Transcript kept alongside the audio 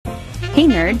Hey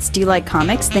nerds, do you like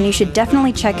comics? Then you should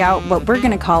definitely check out what we're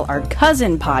going to call our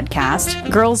cousin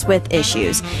podcast, Girls with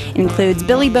Issues. It includes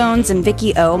Billy Bones and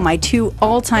Vicky O, my two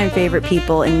all-time favorite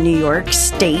people in New York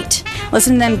State.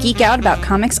 Listen to them geek out about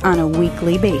comics on a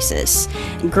weekly basis.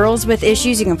 Girls with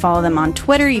Issues, you can follow them on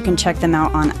Twitter, you can check them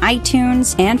out on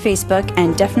iTunes and Facebook,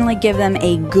 and definitely give them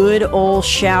a good old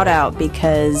shout out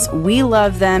because we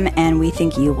love them and we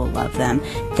think you will love them.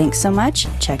 Thanks so much.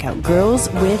 Check out Girls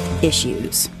with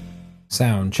Issues.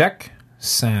 Sound check.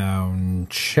 Sound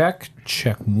check.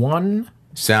 Check one.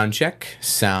 Sound check.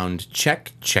 Sound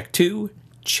check. Check two.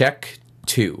 Check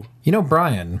two. You know,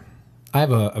 Brian, I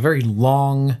have a very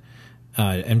long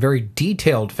and very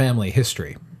detailed family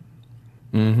history.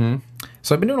 Mm-hmm.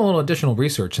 So I've been doing a little additional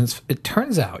research, and it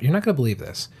turns out, you're not going to believe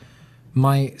this,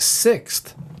 my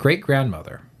sixth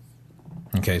great-grandmother,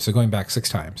 okay, so going back 6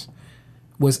 times,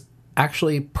 was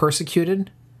actually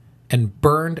persecuted and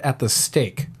burned at the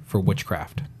stake for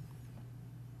witchcraft.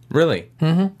 Really?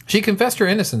 Mm-hmm. She confessed her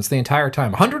innocence the entire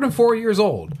time. 104 years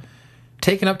old,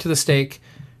 taken up to the stake,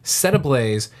 set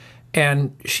ablaze,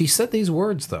 and she said these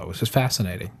words, though. This is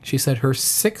fascinating. She said her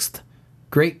 6th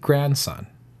great-grandson,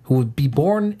 who would be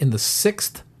born in the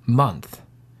 6th month,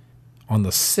 on the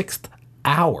 6th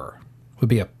hour, would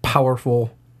be a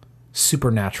powerful,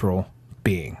 supernatural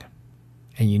being.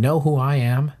 And you know who I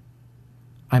am?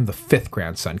 I'm the 5th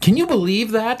grandson. Can you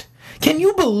believe that? Can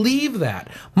you believe that?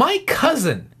 My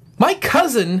cousin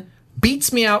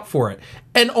beats me out for it,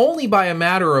 and only by a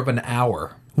matter of an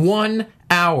hour. 1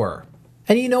 hour.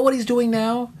 And you know what he's doing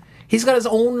now? He's got his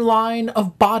own line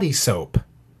of body soap.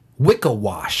 Wicca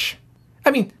Wash.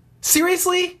 I mean,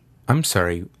 seriously? I'm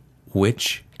sorry,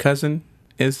 which cousin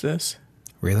is this?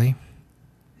 Really?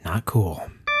 Not cool.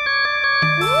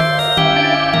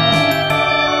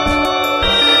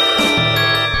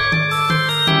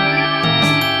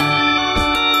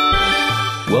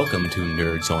 Welcome to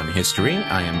Nerds on History.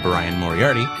 I am Brian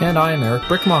Moriarty. And I am Eric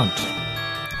Brickmont.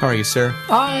 How are you, sir?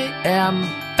 I am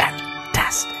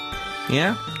fantastic.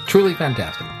 Yeah? Truly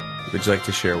fantastic. Would you like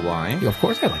to share why? Of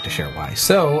course I'd like to share why.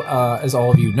 So, as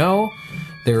all of you know,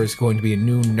 there is going to be a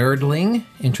new nerdling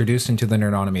introduced into the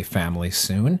Nerdonomy family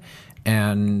soon.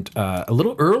 And a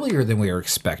little earlier than we were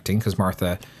expecting, because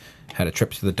Martha had a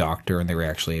trip to the doctor and they were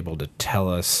actually able to tell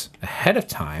us ahead of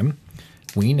time,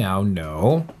 we now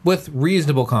know, with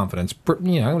reasonable confidence,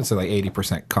 you know, I would say like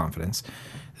 80% confidence,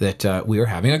 that we are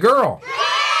having a girl.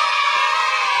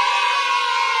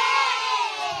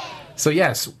 So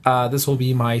yes, this will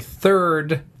be my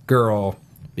 3rd girl,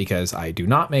 because I do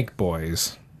not make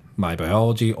boys. My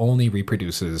biology only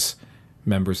reproduces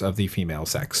members of the female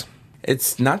sex.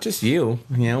 It's not just you.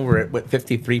 You know, we're at, what,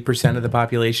 53% of the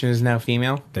population is now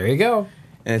female? There you go.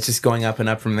 And it's just going up and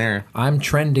up from there. I'm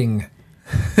trending.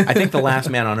 I think the last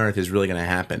man on Earth is really going to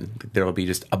happen. There will be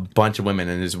just a bunch of women,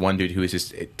 and there's one dude who is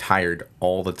just tired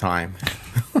all the time.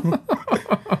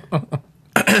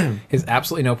 Has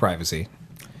absolutely no privacy.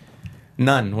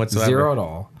 None whatsoever. 0 at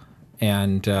all.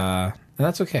 And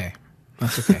that's okay.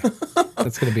 That's okay.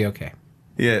 That's going to be okay.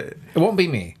 Yeah. It won't be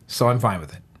me, so I'm fine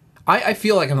with it. I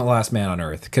feel like I'm the last man on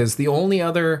Earth, because the only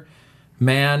other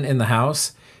man in the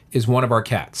house is one of our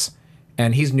cats,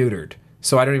 and he's neutered,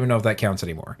 so I don't even know if that counts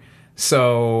anymore.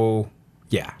 So,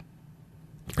 yeah.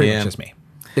 Pretty much just me.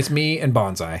 It's me and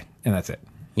Bonsai, and that's it.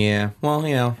 Yeah. Well,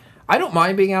 you know. I don't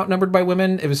mind being outnumbered by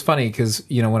women. It was funny because,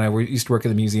 you know, when I used to work at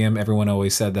the museum, everyone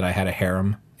always said that I had a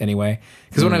harem anyway.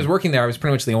 Because when I was working there, I was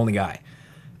pretty much the only guy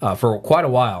for quite a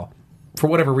while. For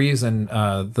whatever reason,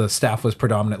 the staff was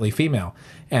predominantly female.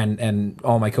 And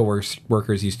all my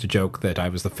co-workers used to joke that I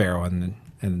was the pharaoh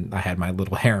and I had my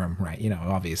little harem, right? You know,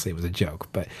 obviously it was a joke.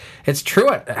 But it's true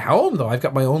at home, though. I've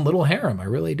got my own little harem. I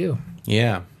really do.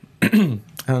 Yeah. I don't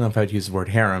know if I'd use the word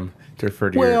harem to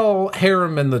refer to your...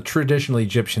 harem in the traditional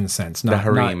Egyptian sense. Not, the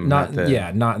harem. Not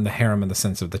in the harem in the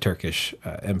sense of the Turkish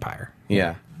Empire.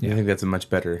 Yeah. I think that's a much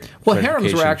better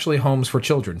harems were actually homes for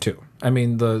children, too. I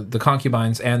mean, the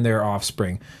concubines and their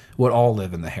offspring would all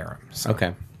live in the harem. So,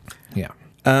 okay. Yeah.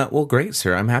 Well, great,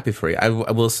 sir. I'm happy for you. I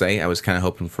will say I was kind of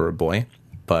hoping for a boy,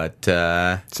 but...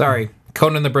 Sorry.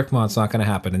 Conan the Brickmont's not going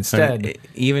to happen. Instead...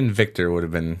 Even Victor would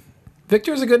have been...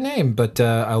 Victor's a good name, but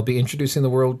I'll be introducing the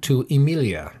world to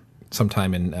Emilia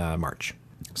sometime in March.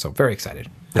 So, very excited.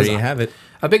 There you have it.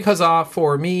 A big huzzah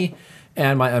for me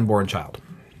and my unborn child.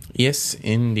 Yes,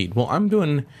 indeed. Well, I'm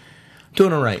doing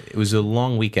all right. It was a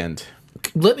long weekend.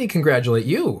 Let me congratulate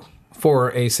you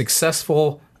for a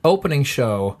successful opening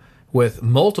show with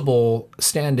multiple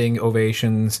standing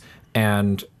ovations,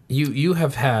 and you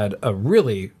have had a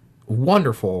really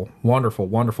wonderful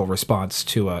response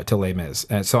to Les Mis.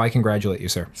 And so I congratulate you,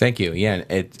 sir. Thank you.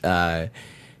 Yeah,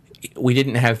 we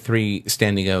didn't have 3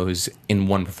 standing O's in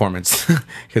one performance.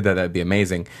 That would be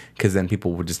amazing. Because then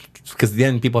people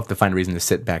have to find a reason to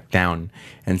sit back down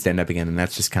and stand up again, and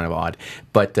that's just kind of odd.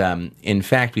 But in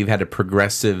fact, we've had a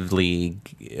progressively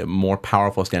more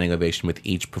powerful standing ovation with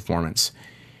each performance.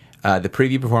 The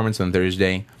preview performance on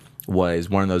Thursday was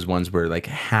one of those ones where like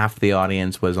half the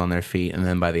audience was on their feet, and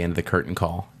then by the end of the curtain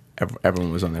call,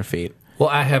 everyone was on their feet. Well,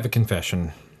 I have a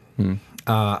confession.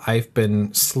 I've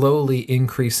been slowly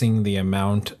increasing the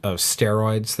amount of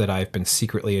steroids that I've been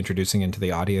secretly introducing into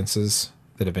the audiences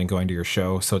that have been going to your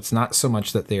show. So it's not so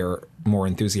much that they're more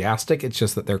enthusiastic, it's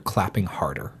just that they're clapping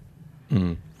harder.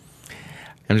 I'm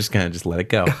just going to let it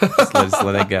go. Just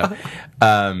let it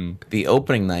go. The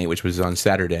opening night, which was on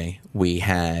Saturday, we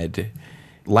had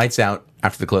lights out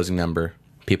after the closing number.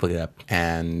 People get up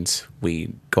and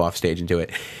we go off stage and do it.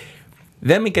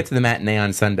 Then we get to the matinee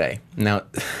on Sunday. Now,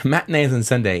 matinees on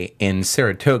Sunday in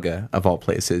Saratoga, of all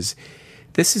places,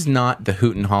 this is not the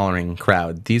hoot and hollering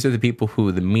crowd. These are the people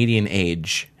who the median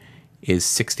age is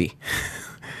 60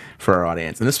 for our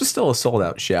audience. And this was still a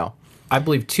sold-out show. I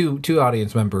believe two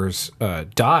audience members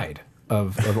died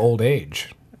of old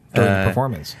age during the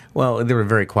performance. Well, they were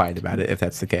very quiet about it, if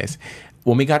that's the case.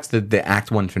 When we got to the Act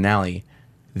 1 finale,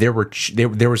 there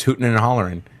was hooting and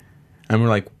hollering. And we're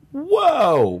like,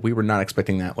 whoa! We were not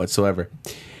expecting that whatsoever.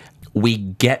 We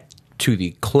get to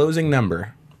the closing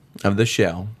number of the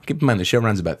show. Keep in mind, the show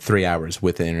runs about 3 hours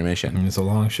with the intermission. It's a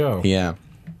long show. Yeah.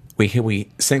 We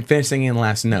finish singing the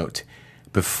last note.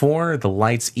 Before the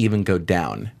lights even go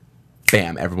down,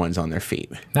 bam, everyone's on their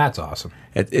feet. That's awesome.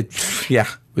 It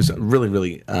was really,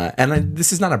 really,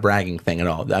 this is not a bragging thing at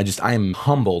all. I am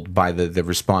humbled by the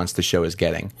response the show is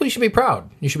getting. Well, you should be proud.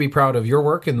 You should be proud of your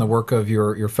work and the work of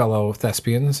your fellow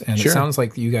thespians. And Sure. It sounds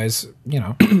like you guys,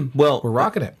 Well, we're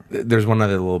rocking it. There's one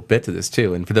other little bit to this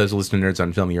too. And for those listening to Nerds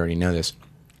on Film, you already know this.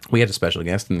 We had a special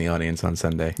guest in the audience on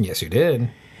Sunday. Yes, you did.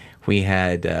 We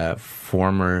had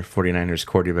former 49ers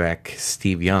quarterback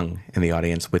Steve Young in the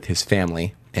audience with his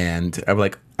family. And I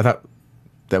thought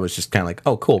that was just kind of like,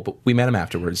 oh, cool. But we met him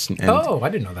afterwards. And I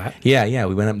didn't know that. Yeah.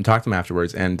 We went up and talked to him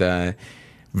afterwards. And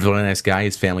really nice guy.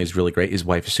 His family is really great. His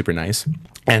wife is super nice.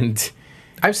 And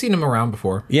I've seen him around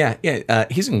before. yeah.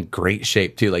 He's in great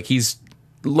shape, too. Like, he's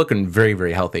looking very,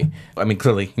 very healthy. I mean,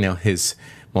 clearly, his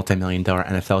multi-million-dollar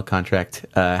NFL contract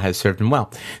has served him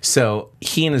well. So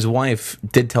he and his wife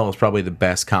did tell us probably the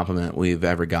best compliment I've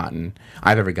ever gotten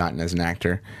as an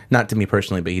actor. Not to me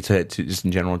personally, but he said it to just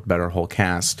in general about our whole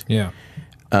cast. Yeah.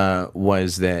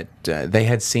 Was that they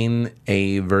had seen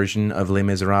a version of Les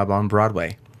Miserables on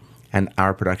Broadway, and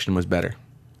our production was better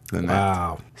than that.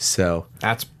 Wow. So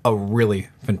That's a really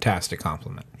fantastic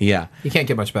compliment. yeah. You can't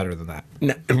get much better than that.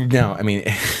 No, I mean,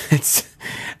 it's...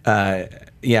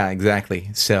 yeah, exactly.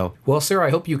 So, Well, Sarah, I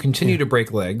hope you continue to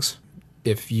break legs.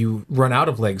 If you run out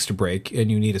of legs to break and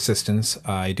you need assistance,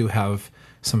 I do have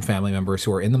some family members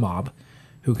who are in the mob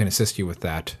who can assist you with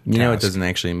that. it doesn't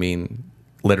actually mean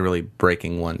literally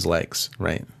breaking one's legs,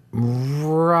 right?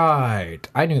 Right.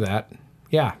 I knew that.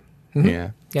 Yeah. Mhm. Yeah.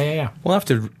 Yeah. We'll have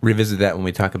to revisit that when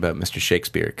we talk about Mr.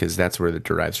 Shakespeare, because that's where it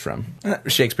derives from.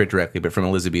 Not Shakespeare directly, but from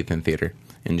Elizabethan theater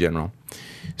in general.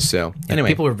 So, anyway.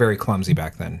 People were very clumsy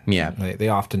back then. Yeah. They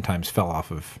oftentimes fell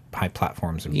off of high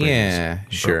platforms and bridges. Yeah,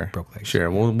 and sure. Broke legs.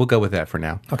 Sure. We'll go with that for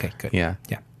now. Okay, good. Yeah.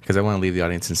 Yeah. Because I want to leave the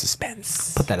audience in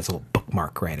suspense. Put that as a little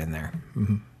bookmark right in there.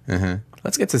 Mm-hmm.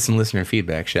 Let's get to some listener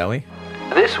feedback, shall we?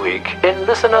 This week in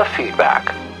Listener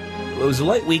Feedback. It was a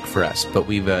light week for us, but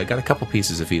we've got a couple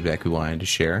pieces of feedback we wanted to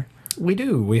share. We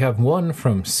do. We have one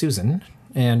from Susan,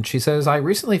 and she says, I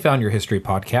recently found your history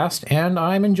podcast, and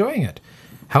I'm enjoying it.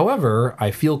 However, I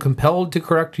feel compelled to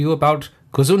correct you about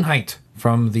Gesundheit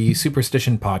from the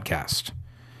Superstition podcast.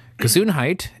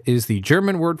 Gesundheit is the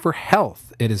German word for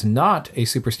health. It is not a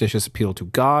superstitious appeal to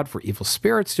God for evil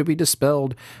spirits to be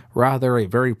dispelled, rather a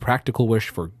very practical wish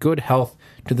for good health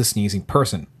to the sneezing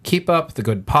person. Keep up the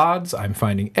good pods. I'm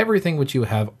finding everything which you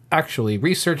have actually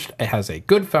researched has a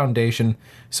good foundation,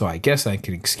 so I guess I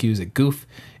can excuse a goof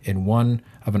in one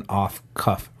of an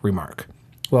off-cuff remark.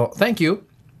 Well, thank you.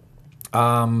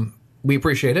 We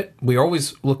appreciate it. We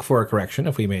always look for a correction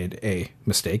if we made a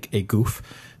mistake, a goof.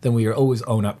 Then we always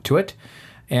own up to it.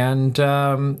 And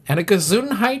a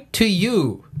Gesundheit to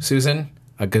you, Susan.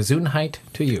 A Gesundheit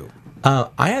to you.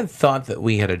 I had thought that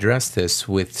we had addressed this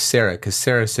with Sarah, because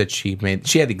Sarah said she had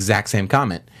the exact same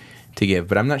comment to give,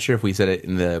 but I'm not sure if we said it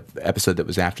in the episode that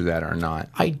was after that or not.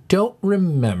 I don't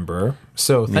remember.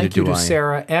 So thank you to do I.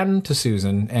 Sarah and to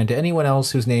Susan and to anyone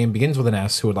else whose name begins with an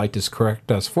S who would like to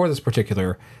correct us for this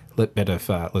particular bit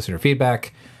of listener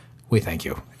feedback. We thank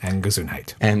you. And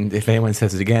Gesundheit. And if anyone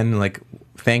says it again,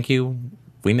 thank you,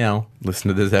 We know. Listen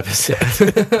to this episode.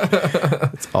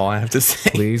 That's all I have to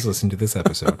say. Please listen to this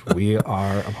episode. We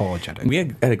are apologetic. We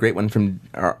had a great one from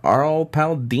our old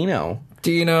pal Dino.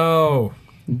 Dino.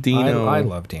 Dino. I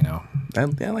love Dino. I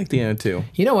like Dino too.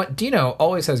 You know what? Dino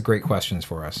always has great questions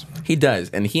for us. He does,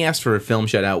 and he asked for a film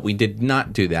shout out. We did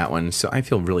not do that one, so I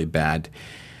feel really bad.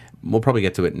 We'll probably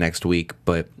get to it next week,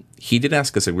 but he did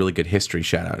ask us a really good history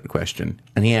shout out question.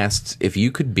 And he asked if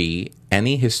you could be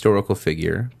any historical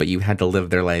figure, but you had to live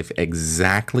their life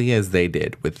exactly as they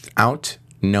did without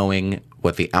knowing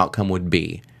what the outcome would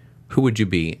be, who would you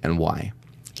be and why?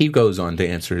 He goes on to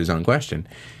answer his own question.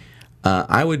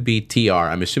 I would be TR.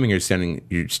 I'm assuming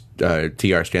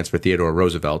TR stands for Theodore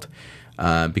Roosevelt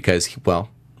because,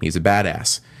 he's a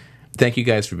badass. Thank you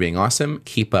guys for being awesome.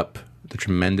 Keep up the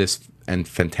tremendous and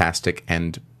fantastic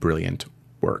and brilliant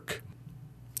work.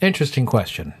 Interesting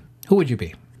question. Who would you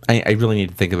be? I really need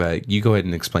to think about it. You go ahead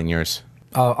and explain yours.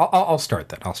 I'll start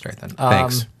then.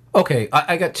 Thanks. Okay,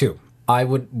 I got two. I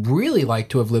would really like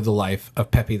to have lived the life of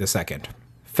Pepi II.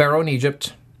 Pharaoh in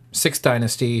Egypt, 6th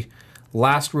dynasty,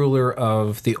 last ruler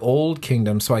of the Old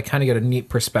Kingdom, so I kind of get a neat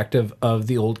perspective of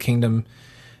the Old Kingdom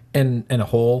in a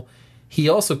whole. He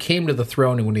also came to the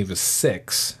throne when he was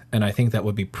 6, and I think that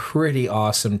would be pretty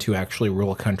awesome to actually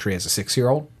rule a country as a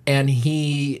 6-year-old. And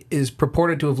he is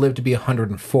purported to have lived to be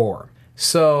 104.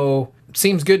 So,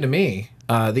 seems good to me.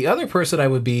 The other person I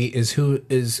would be is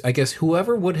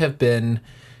whoever would have been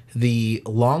the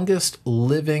longest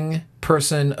living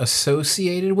person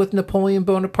associated with Napoleon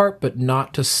Bonaparte, but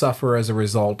not to suffer as a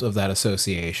result of that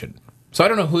association. So I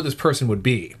don't know who this person would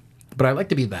be, but I'd like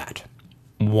to be that.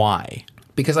 Why?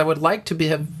 Because I would like to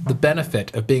have the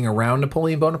benefit of being around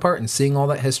Napoleon Bonaparte and seeing all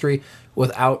that history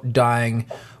without dying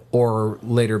or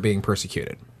later being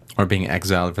persecuted. Or being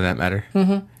exiled, for that matter.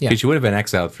 Mm-hmm. Yeah. Because you would have been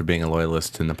exiled for being a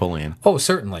loyalist to Napoleon. Oh,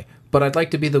 certainly. But I'd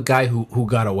like to be the guy who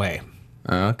got away.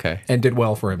 Okay. And did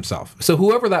well for himself. So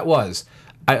whoever that was,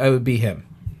 I would be him.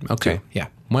 Okay. Too. Yeah.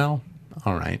 Well,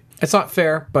 all right. It's not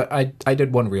fair, but I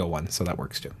did one real one, so that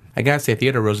works too. I gotta say,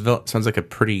 Theodore Roosevelt sounds like a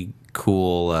pretty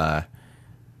cool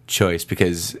choice,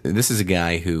 because this is a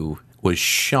guy who was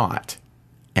shot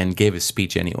and gave a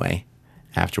speech anyway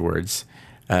afterwards.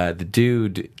 The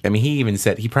dude, I mean, he even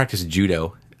said he practiced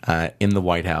judo in the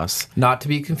White House. Not to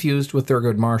be confused with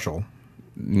Ergot Marshall.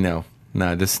 No,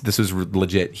 this was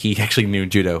legit. He actually knew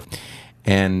judo.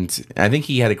 And I think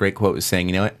he had a great quote saying,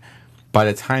 you know what, by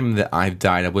the time that I've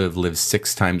died, I would have lived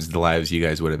 6 times the lives you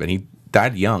guys would have. And he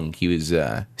died young. He was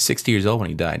 60 years old when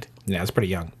he died. Yeah, that's pretty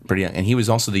young. Pretty young. And he was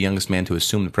also the youngest man to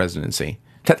assume the presidency.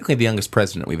 Technically the youngest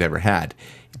president we've ever had.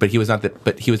 But he was not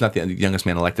the youngest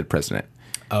man elected president.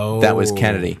 Oh. That was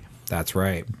Kennedy. That's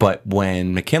right. But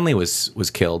when McKinley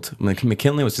was killed, when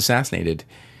McKinley was assassinated,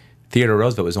 Theodore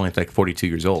Roosevelt was only like 42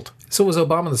 years old. So was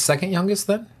Obama the second youngest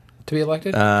then to be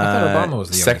elected? I thought Obama was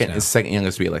the youngest. Second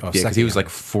youngest to be elected. Yeah, because he was like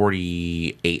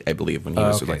 48, I believe, when he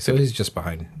was elected. So he's just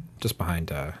behind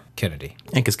Kennedy.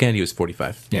 And because Kennedy was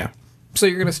 45. Yeah. So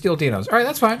you're going to steal Dino's. All right,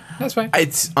 that's fine. That's fine.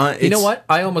 It's you know what?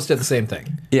 I almost did the same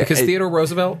thing. Yeah, because Theodore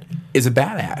Roosevelt is a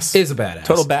badass.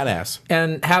 Total badass.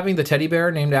 And having the teddy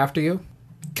bear named after you,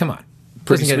 come on.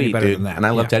 Pretty Doesn't get sweet, any better dude. than that. And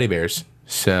I love teddy bears.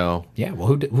 So yeah, well,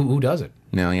 who does it?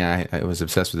 No, yeah, I was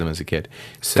obsessed with them as a kid.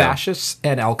 So, Fascists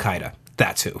and Al Qaeda.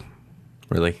 That's who.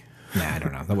 Really? Nah, I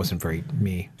don't know. That wasn't very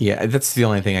me. Yeah, that's the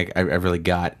only thing I really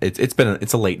got.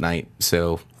 It's a late night,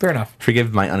 so fair enough.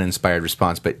 Forgive my uninspired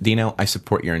response, but Dino, I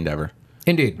support your endeavor.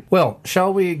 Indeed. Well,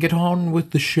 shall we get on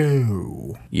with the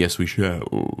show? Yes, we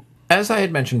shall. As I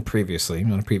had mentioned previously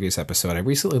on a previous episode, I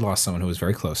recently lost someone who was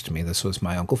very close to me. This was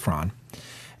my Uncle Fran.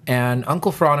 And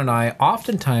Uncle Fran and I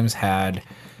oftentimes had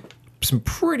some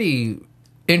pretty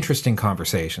interesting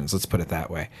conversations, let's put it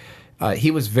that way. He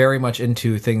was very much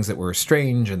into things that were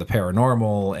strange and the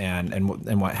paranormal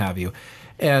and what have you.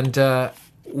 And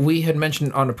we had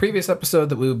mentioned on a previous episode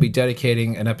that we would be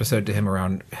dedicating an episode to him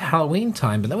around Halloween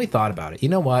time, but then we thought about it. You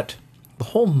know what? The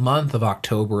whole month of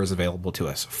October is available to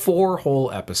us. 4 whole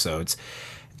episodes.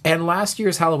 And last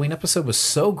year's Halloween episode was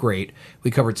so great.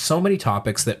 We covered so many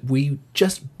topics that we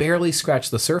just barely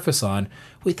scratched the surface on.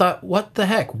 We thought, what the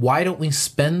heck? Why don't we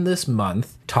spend this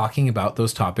month talking about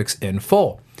those topics in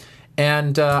full?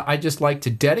 And I'd just like to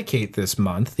dedicate this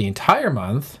month, the entire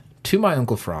month, to my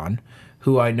Uncle Fran,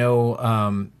 who I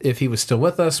know, if he was still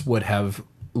with us, would have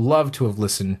loved to have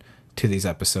listened to these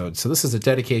episodes. So this is a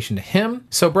dedication to him.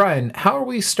 So Brian, how are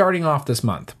we starting off this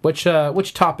month? Which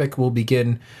topic will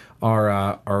begin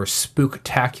our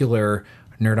spooktacular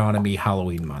Nerdonomy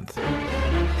Halloween month?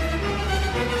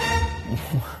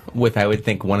 With, I would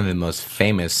think, one of the most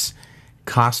famous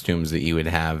costumes that you would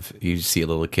have, you see a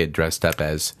little kid dressed up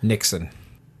as Nixon.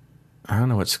 I don't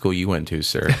know what school you went to,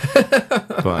 sir,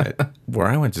 but where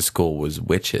I went to school was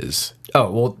witches.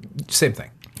 Oh, well, same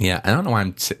thing. Yeah, I don't know why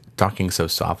I'm talking so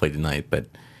softly tonight, but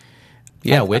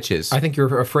yeah, witches. I think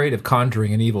you're afraid of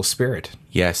conjuring an evil spirit.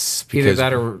 Yes, Either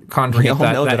that or conjuring we all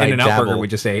know that I In-N-Out burger dabble, we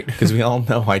just ate. Because we all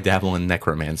know I dabble in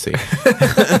necromancy.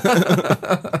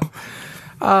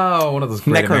 Oh, one of those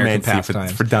great American Necromancy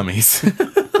pastimes. for dummies.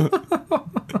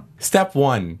 Step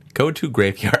 1, go to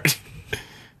graveyard.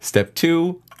 Step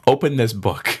 2, open this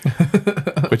book.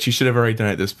 Which you should have already done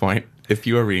at this point if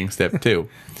you are reading step 2.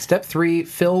 Step 3,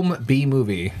 film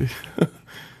B-movie.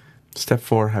 Step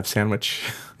 4, have sandwich.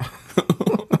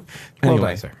 Well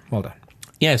done, sir. Well done.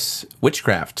 Yes,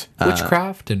 witchcraft.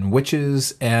 Witchcraft and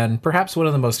witches, and perhaps one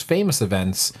of the most famous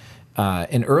events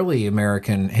in early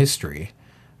American history,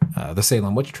 the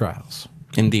Salem witch trials.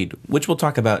 Indeed, which we'll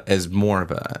talk about as more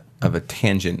of a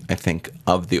tangent, I think,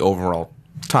 of the overall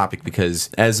topic, because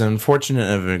as unfortunate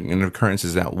of an occurrence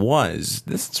as that was,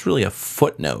 this is really a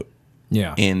footnote.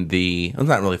 Yeah. In the, well,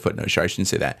 not really a footnote, sure, I shouldn't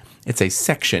say that. It's a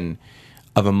section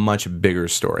of a much bigger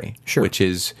story. Sure. Which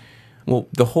is, well,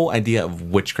 the whole idea of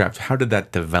witchcraft, how did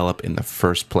that develop in the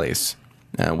first place?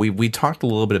 We talked a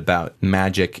little bit about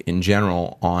magic in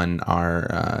general on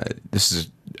our, this is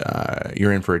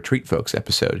You're In For a Treat, folks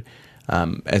episode,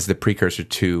 as the precursor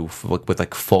to with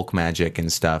like folk magic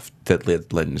and stuff that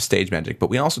led into stage magic. But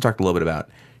we also talked a little bit about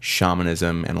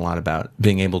shamanism and a lot about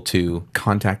being able to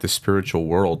contact the spiritual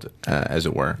world, as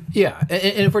it were. Yeah,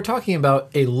 and if we're talking about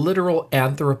a literal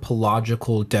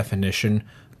anthropological definition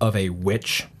of a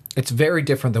witch, it's very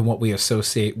different than what we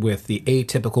associate with the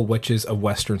atypical witches of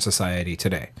Western society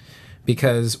today.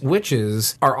 Because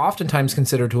witches are oftentimes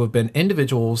considered to have been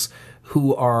individuals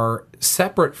who are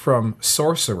separate from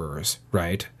sorcerers,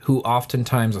 right? Who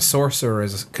oftentimes a sorcerer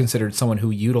is considered someone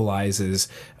who utilizes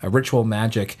ritual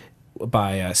magic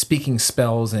by speaking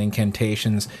spells and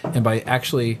incantations and by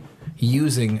actually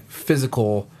using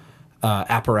physical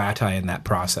apparati in that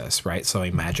process, right? So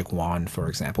a magic wand, for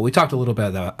example. We talked a little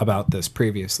bit about this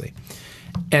previously.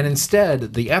 And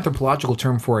instead, the anthropological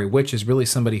term for a witch is really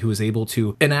somebody who is able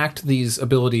to enact these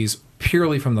abilities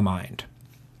purely from the mind.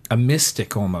 A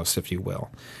mystic almost, if you will.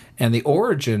 And the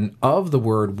origin of the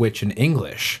word witch in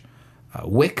English,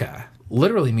 Wicca,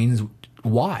 literally means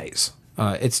wise.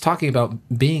 It's talking about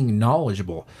being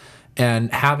knowledgeable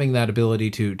and having that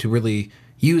ability to really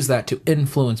use that to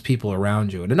influence people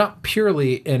around you. And not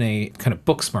purely in a kind of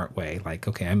book smart way, like,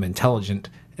 okay, I'm intelligent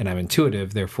and I'm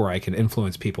intuitive, therefore I can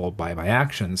influence people by my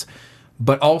actions,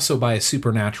 but also by a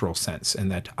supernatural sense, in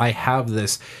that I have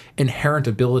this inherent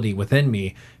ability within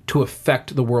me to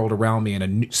affect the world around me in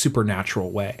a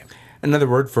supernatural way. Another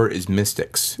word for it is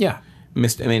mystics. Yeah.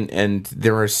 And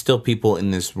there are still people in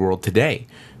this world today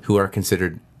who are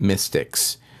considered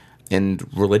mystics in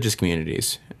religious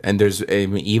communities. And there's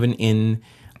even in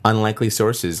unlikely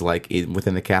sources, like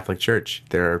within the Catholic Church,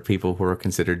 there are people who are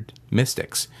considered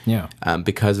mystics. Yeah.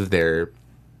 Because of their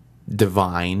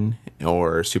divine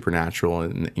or supernatural,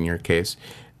 in your case,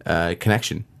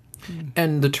 connection.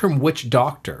 And the term witch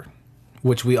doctor,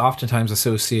 which we oftentimes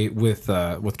associate with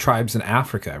tribes in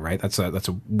Africa, right? That's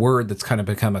a word that's kind of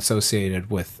become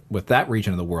associated with that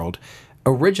region of the world,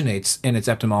 originates in its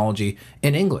etymology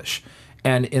in English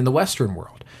and in the Western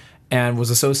world, and was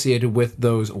associated with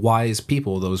those wise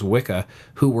people, those Wicca,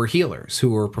 who were healers, who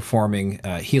were performing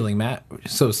healing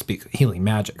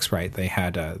magics, right? They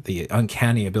had the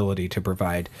uncanny ability to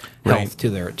provide health to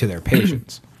their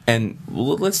patients. And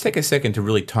let's take a second to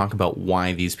really talk about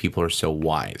why these people are so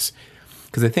wise.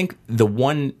 Because I think the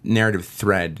one narrative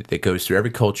thread that goes through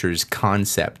every culture's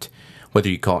concept, whether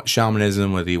you call it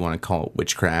shamanism, whether you want to call it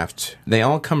witchcraft, they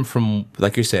all come from,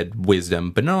 like you said,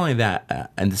 wisdom. But not only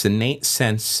that, and this innate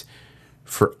sense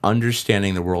for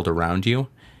understanding the world around you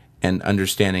and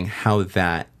understanding how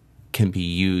that can be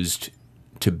used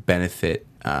to benefit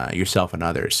yourself and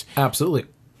others. Absolutely.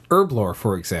 Herb lore,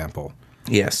 for example.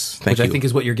 Yes, thank you. Which I think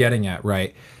is what you're getting at,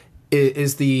 right?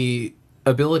 Is the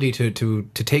ability to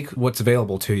take what's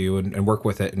available to you and work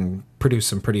with it and produce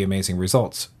some pretty amazing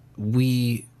results.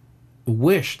 We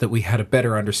wish that we had a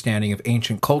better understanding of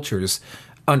ancient cultures,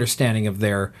 understanding of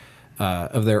their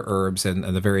herbs and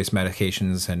the various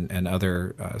medications and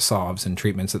other salves and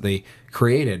treatments that they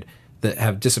created that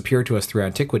have disappeared to us through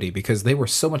antiquity, because they were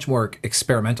so much more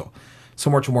experimental, so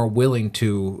much more willing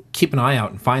to keep an eye out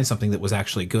and find something that was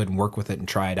actually good and work with it and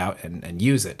try it out and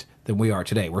use it than we are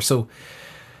today. We're so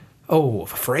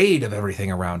afraid of everything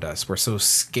around us. We're so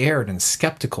scared and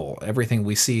skeptical. Everything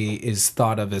we see is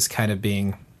thought of as kind of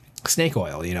being snake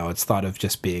oil. It's thought of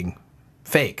just being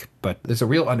fake. But there's a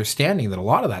real understanding that a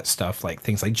lot of that stuff, like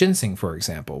things like ginseng, for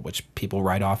example, which people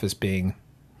write off as being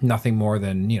nothing more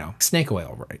than, snake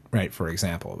oil, right, for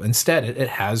example. Instead, it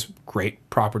has great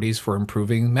properties for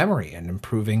improving memory and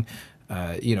improving,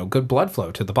 good blood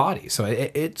flow to the body. So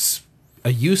it's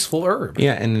a useful herb.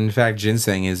 Yeah, and in fact,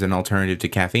 ginseng is an alternative to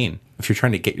caffeine. If you're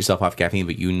trying to get yourself off caffeine,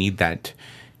 but you need that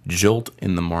jolt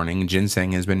in the morning,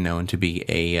 ginseng has been known to be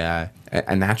a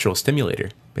natural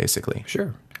stimulator, basically.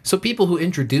 Sure. So people who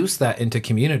introduce that into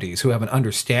communities, who have an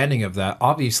understanding of that,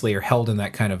 obviously are held in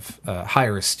that kind of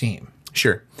higher esteem.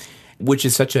 Sure. Which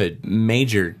is such a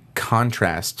major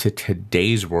contrast to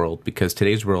today's world, because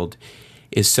today's world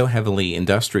is so heavily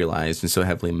industrialized and so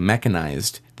heavily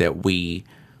mechanized that we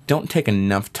don't take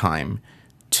enough time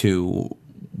to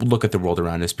look at the world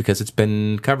around us because it's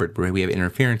been covered, where we have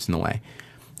interference in the way.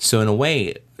 So in a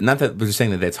way, not that we're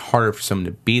saying that it's harder for someone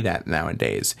to be that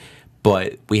nowadays,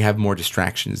 but we have more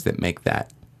distractions that make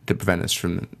that, to prevent us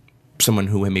from someone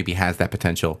who maybe has that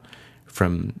potential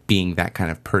from being that kind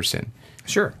of person.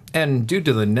 Sure. And due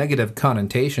to the negative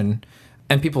connotation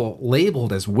and people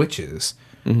labeled as witches,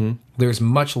 there's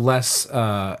much less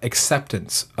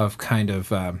acceptance of kind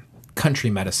of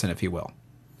country medicine, if you will.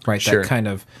 Right? Sure. That kind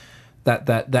of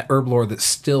that herb lore that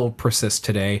still persists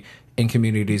today in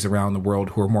communities around the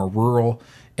world who are more rural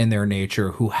in their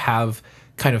nature, who have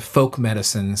kind of folk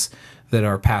medicines that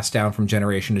are passed down from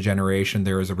generation to generation.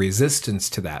 There is a resistance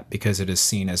to that because it is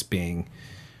seen as being,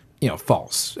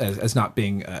 false, as not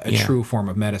being a true form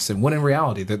of medicine, when in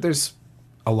reality that there's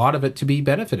a lot of it to be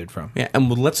benefited from. Yeah, and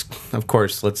let's hit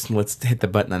the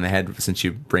button on the head, since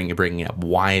you're bringing it up.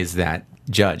 Why is that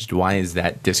judged? Why is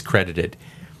that discredited?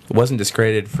 It wasn't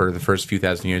discredited for the first few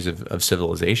thousand years of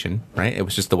civilization, right? It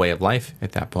was just the way of life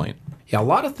at that point. Yeah, a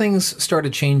lot of things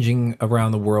started changing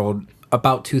around the world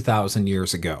about 2,000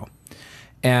 years ago.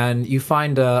 And you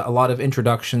find a lot of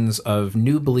introductions of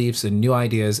new beliefs and new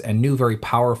ideas and new, very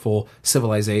powerful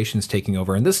civilizations taking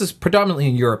over. And this is predominantly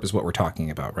in Europe is what we're talking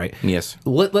about, right? Yes.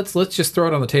 Let's just throw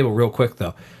it on the table real quick,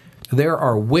 though. There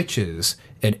are witches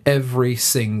in every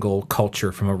single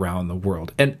culture from around the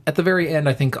world. And at the very end,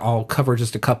 I think I'll cover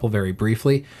just a couple very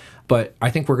briefly. But I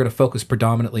think we're going to focus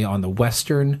predominantly on the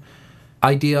Western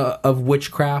idea of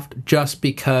witchcraft, just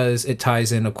because it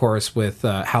ties in, of course, with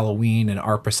Halloween and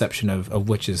our perception of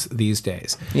witches these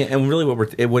days. Yeah, and really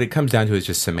what it comes down to is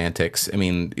just semantics. I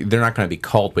mean, they're not going to be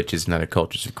called witches in other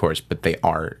cultures, of course, but they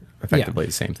are effectively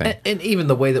the same thing. And even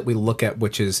the way that we look at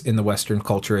witches in the Western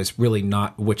culture is really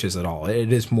not witches at all.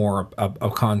 It is more a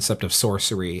concept of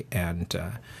sorcery and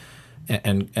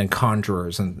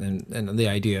conjurers and the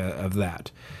idea of that.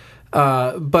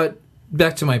 But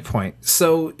back to my point.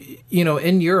 So,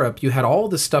 in Europe, you had all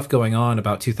this stuff going on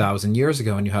about 2,000 years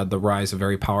ago, and you had the rise of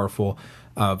very powerful,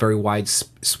 very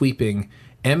wide-sweeping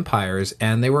empires,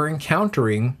 and they were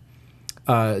encountering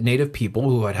native people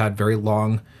who had very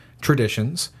long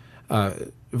traditions,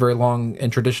 very long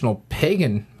and traditional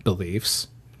pagan beliefs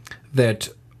that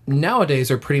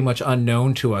nowadays are pretty much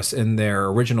unknown to us in their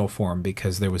original form,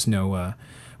 because there was no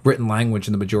written language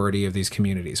in the majority of these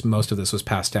communities. Most of this was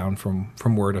passed down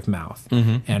from word of mouth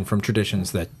and from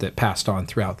traditions that passed on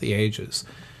throughout the ages.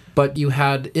 But you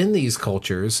had in these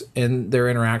cultures, in their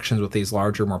interactions with these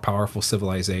larger, more powerful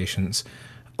civilizations,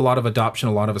 a lot of adoption,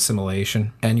 a lot of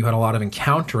assimilation, and you had a lot of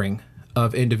encountering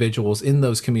of individuals in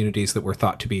those communities that were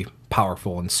thought to be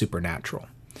powerful and supernatural.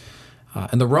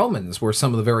 And the Romans were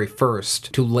some of the very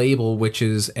first to label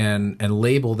witches and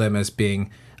label them as being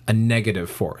a negative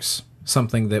force,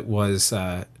 something that was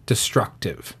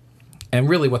destructive. And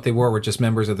really what they were just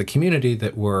members of the community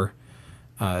that were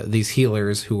these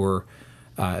healers who were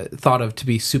thought of to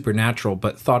be supernatural,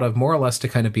 but thought of more or less to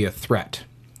kind of be a threat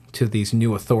to these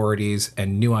new authorities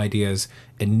and new ideas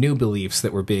and new beliefs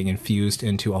that were being infused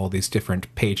into all these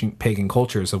different pagan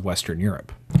cultures of Western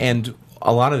Europe. And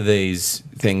a lot of these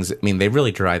things, I mean, they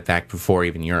really drive back before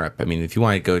even Europe. I mean, if you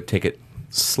want to go take it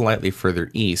slightly further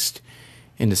east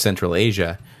into Central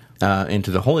Asia,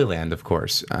 into the Holy Land, of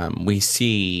course, we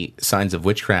see signs of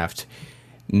witchcraft,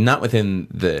 not within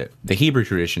the Hebrew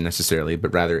tradition necessarily,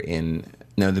 but rather in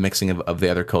the mixing of the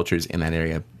other cultures in that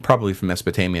area, probably from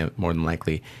Mesopotamia more than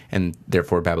likely, and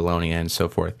therefore Babylonia and so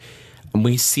forth. And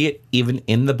we see it even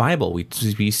in the Bible.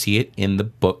 We see it in the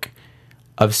book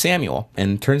of Samuel.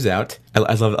 And it turns out,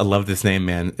 I love this name,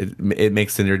 man. It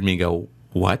makes the nerd in me go,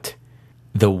 what?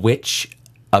 The Witch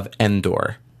of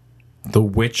Endor. The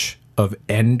Witch of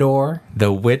Endor?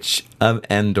 The Witch of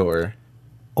Endor.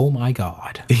 Oh my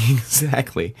God!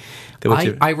 Exactly.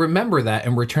 I remember that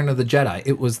in Return of the Jedi.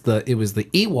 It was the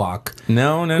Ewok.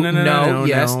 No.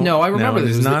 I remember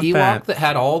this. It was the Ewok that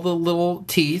had all the little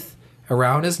teeth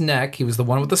around his neck. He was the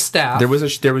one with the staff.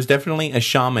 There was definitely a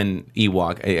shaman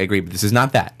Ewok. I agree, but this is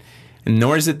not that.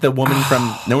 Nor is it the woman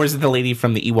from. Nor is it the lady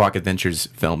from the Ewok Adventures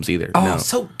films either. Oh, No.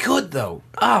 so good though.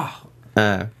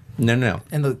 No.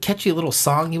 And the catchy little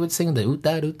song he would sing, the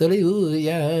oot-da, oot-da, ooh,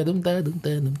 yeah, dum-da,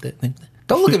 dum-da, dum-da, dum-da.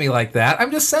 Don't look at me like that. I'm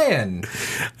just saying.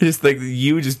 I just like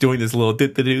you just doing this little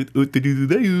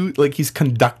like he's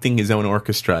conducting his own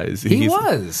orchestra. He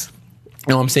was.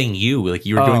 No, I'm saying you. Like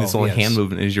you were doing this little yes. hand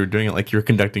movement as you were doing it, like you were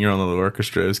conducting your own little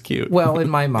orchestra. It was cute. Well, in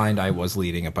my mind, I was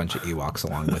leading a bunch of Ewoks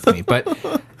along with me. But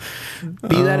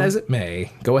be that as it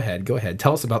may, go ahead.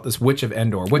 Tell us about this Witch of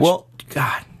Endor. Which,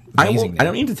 God, amazing. I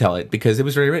don't need to tell it because it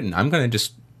was already written. I'm going to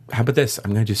just. How about this?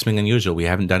 I'm going to do something unusual. We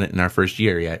haven't done it in our first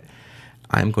year yet.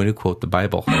 I'm going to quote the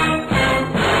Bible. Hold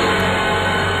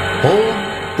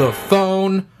the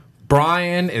phone.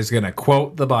 Brian is going to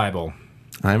quote the Bible.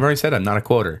 I've already said I'm not a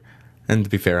quoter. And to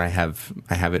be fair, I have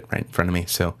it right in front of me.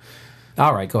 So,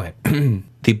 all right, go ahead.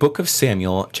 The book of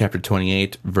Samuel, chapter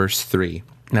 28, verse 3.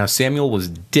 Now Samuel was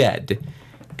dead,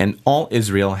 and all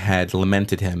Israel had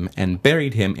lamented him and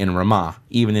buried him in Ramah,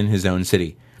 even in his own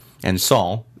city. And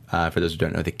Saul, for those who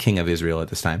don't know, the king of Israel at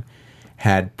this time,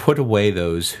 had put away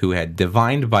those who had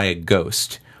divined by a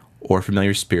ghost or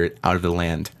familiar spirit out of the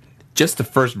land. Just the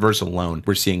first verse alone,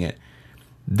 we're seeing it.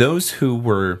 Those who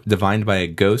were divined by a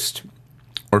ghost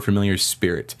or familiar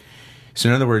spirit. So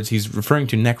in other words, he's referring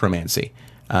to necromancy,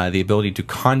 the ability to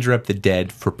conjure up the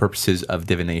dead for purposes of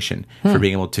divination, for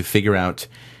being able to figure out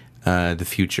the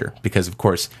future. Because, of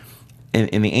course,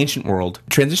 in the ancient world,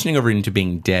 transitioning over into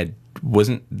being dead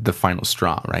wasn't the final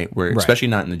straw, right? Especially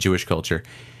not in the Jewish culture.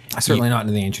 Certainly not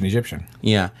in the ancient Egyptian.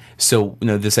 Yeah. So,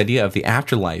 this idea of the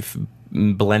afterlife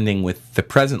blending with the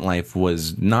present life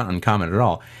was not uncommon at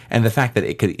all. And the fact that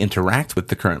it could interact with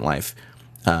the current life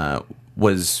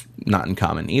was not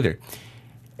uncommon either.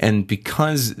 And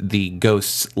because the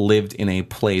ghosts lived in a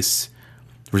place,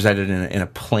 resided in a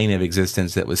plane of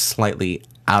existence that was slightly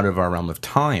out of our realm of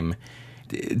time,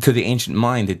 to the ancient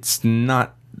mind, it's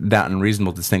not that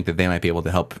unreasonable to think that they might be able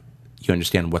to help you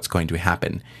understand what's going to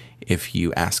happen if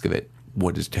you ask of it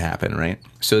what is to happen, right?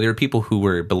 So there are people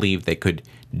who believed they could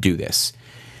do this.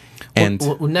 And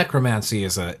well, necromancy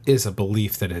is a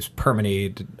belief that has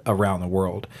permeated around the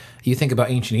world. You think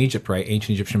about ancient Egypt, right?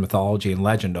 Ancient Egyptian mythology and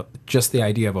legend, just the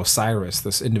idea of Osiris,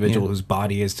 this individual whose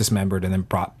body is dismembered and then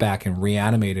brought back and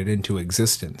reanimated into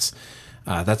existence.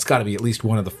 That's got to be at least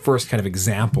one of the first kind of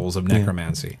examples of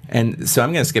necromancy. And so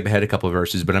I'm going to skip ahead a couple of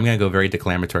verses, but I'm going to go very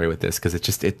declamatory with this because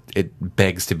it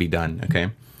begs to be done,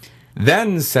 okay?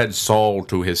 Then said Saul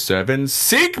to his servants,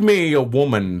 Seek me a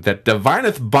woman that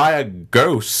divineth by a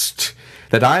ghost,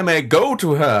 that I may go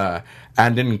to her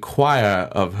and inquire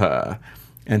of her.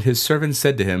 And his servants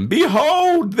said to him,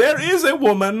 Behold, there is a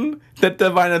woman that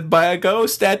divineth by a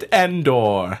ghost at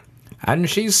Endor. And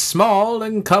she's small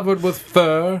and covered with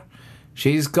fur.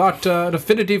 She's got an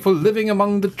affinity for living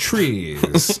among the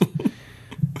trees.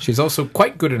 She's also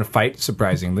quite good in a fight,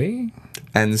 surprisingly.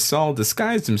 And Saul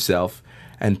disguised himself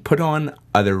and put on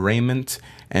other raiment,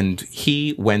 and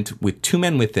he went with 2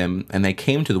 men with him, and they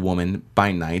came to the woman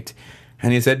by night.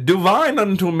 And he said, Divine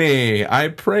unto me, I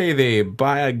pray thee,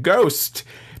 by a ghost,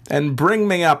 and bring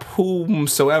me up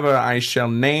whomsoever I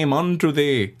shall name unto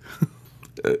thee.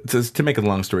 To make a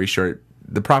long story short,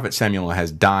 the prophet Samuel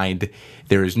has died.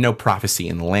 There is no prophecy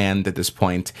in the land at this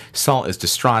point. Saul is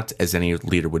distraught, as any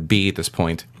leader would be at this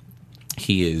point.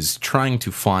 He is trying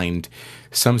to find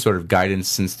some sort of guidance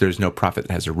since there's no prophet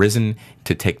that has arisen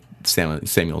to take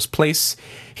Samuel's place.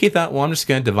 He thought, well, I'm just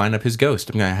going to divine up his ghost.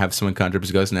 I'm going to have someone conjure up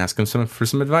his ghost and ask him for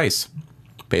some advice,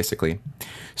 basically.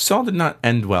 Saul did not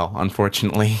end well,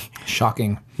 unfortunately.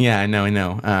 Shocking. Yeah, I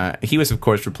know. He was, of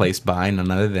course, replaced by none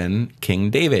other than King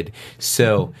David.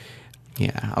 So,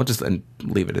 yeah, I'll just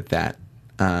leave it at that.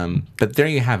 But there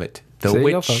you have it. The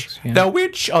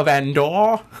Witch of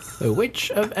Endor. The Witch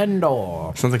of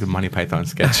Endor. Sounds like a Monty Python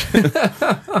sketch.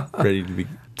 Ready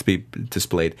to be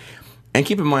displayed. And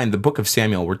keep in mind, the book of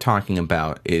Samuel we're talking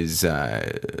about is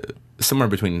somewhere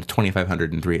between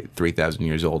 2,500 and 3,000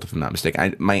 years old, if I'm not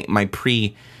mistaken. My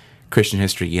pre-Christian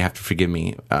history, you have to forgive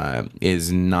me,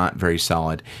 is not very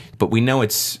solid. But we know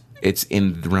it's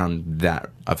in around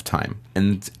that of time.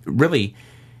 And really,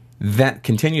 that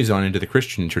continues on into the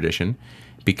Christian tradition,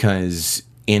 because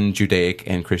in Judaic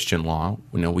and Christian law,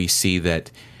 we see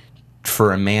that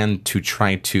for a man to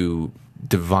try to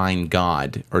divine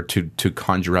God or to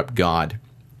conjure up God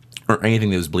or anything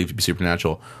that was believed to be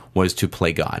supernatural was to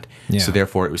play God. Yeah. So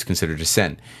therefore it was considered a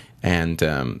sin. And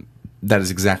that is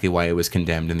exactly why it was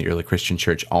condemned in the early Christian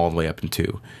church all the way up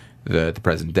into the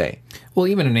present day. Well,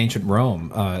 even in ancient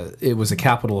Rome, it was a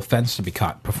capital offense to be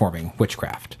caught performing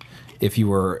witchcraft. If you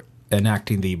were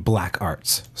enacting the black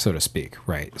arts, so to speak,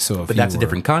 right? So, But that's a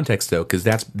different context, though, because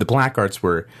that's the black arts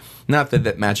were not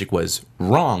that magic was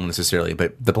wrong necessarily,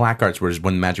 but the black arts was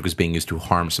when magic was being used to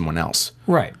harm someone else.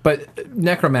 Right, but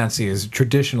necromancy has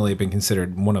traditionally been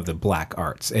considered one of the black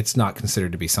arts. It's not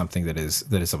considered to be something that is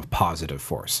a positive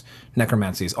force.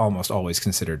 Necromancy is almost always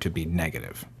considered to be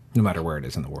negative, no matter where it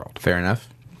is in the world. Fair enough.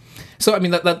 So, I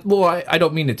mean, I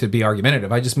don't mean it to be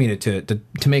argumentative. I just mean it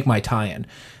to make my tie-in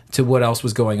to what else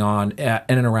was going on in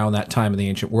and around that time in the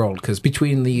ancient world. Because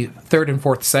between the 3rd and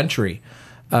 4th century,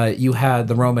 you had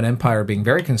the Roman Empire being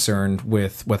very concerned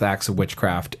with acts of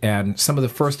witchcraft, and some of the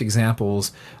first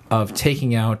examples of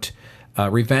taking out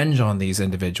revenge on these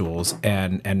individuals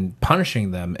and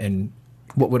punishing them in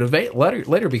what would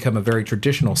later become a very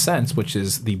traditional sense, which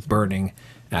is the burning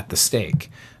at the stake.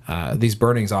 These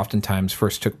burnings oftentimes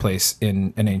first took place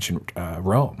in ancient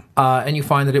Rome, and you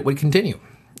find that it would continue.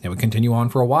 It would continue on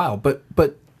for a while, but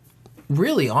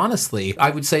really, honestly, I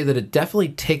would say that it definitely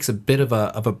takes a bit of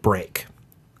a break.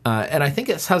 And I think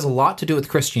it has a lot to do with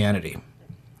Christianity,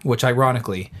 which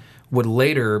ironically would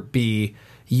later be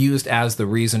used as the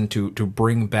reason to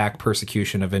bring back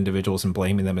persecution of individuals and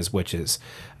blaming them as witches.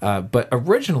 But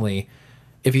originally,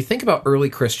 if you think about early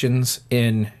Christians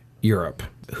in Europe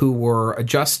who were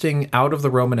adjusting out of the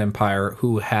Roman Empire,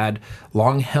 who had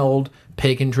long held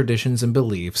pagan traditions and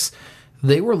beliefs,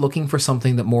 they were looking for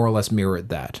something that more or less mirrored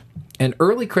that. And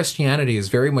early Christianity is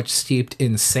very much steeped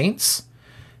in saints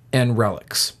and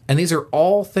relics. And these are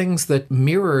all things that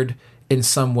mirrored in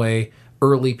some way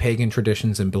early pagan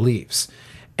traditions and beliefs.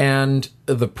 And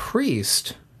the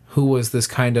priest, who was this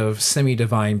kind of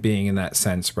semi-divine being in that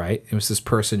sense, right? It was this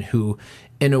person who,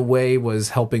 in a way, was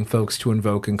helping folks to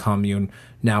invoke and commune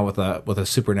now with a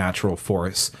supernatural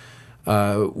force,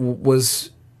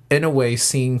 was in a way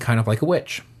seen kind of like a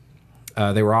witch.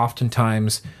 They were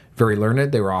oftentimes very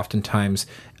learned. They were oftentimes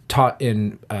taught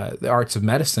in the arts of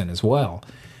medicine as well.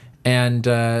 And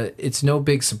it's no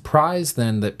big surprise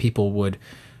then that people would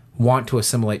want to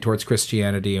assimilate towards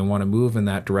Christianity and want to move in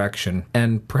that direction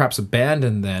and perhaps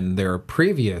abandon then their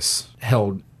previous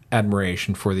held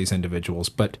admiration for these individuals,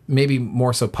 but maybe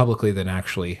more so publicly than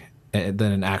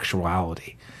in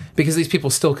actuality. Because these people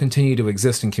still continue to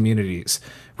exist in communities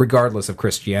regardless of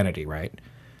Christianity, right?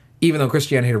 Even though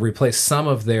Christianity had replaced some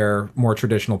of their more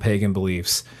traditional pagan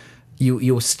beliefs,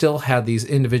 you still had these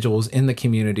individuals in the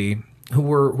community who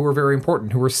were very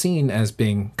important, who were seen as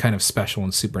being kind of special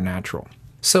and supernatural.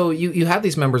 So you had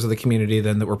these members of the community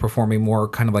then that were performing more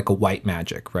kind of like a white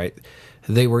magic, right?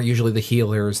 They were usually the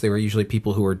healers. They were usually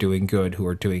people who were doing good, who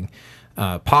were doing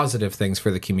positive things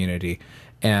for the community.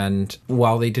 And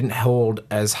while they didn't hold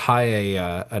as high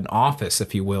an office,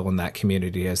 if you will, in that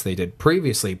community as they did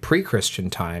previously,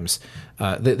 pre-Christian times,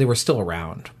 they were still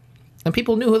around. And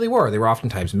people knew who they were. They were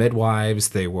oftentimes midwives.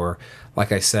 They were,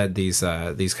 like I said, these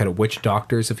kind of witch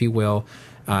doctors, if you will.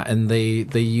 And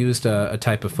they used a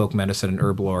type of folk medicine and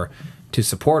herb lore to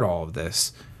support all of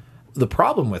this. The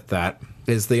problem with that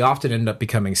is they often end up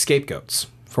becoming scapegoats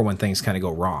for when things kind of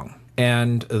go wrong.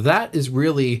 And that is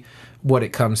really what it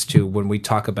comes to when we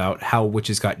talk about how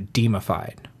witches got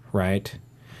demified, right?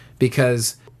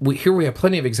 Because here we have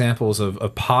plenty of examples of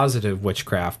positive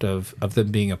witchcraft, of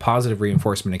them being a positive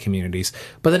reinforcement in communities.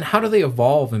 But then how do they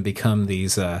evolve and become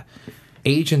these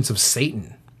agents of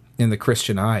Satan in the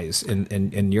Christian eyes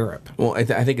in Europe? Well, I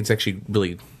think it's actually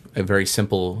really a very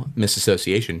simple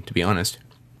misassociation, to be honest.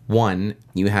 One,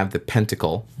 you have the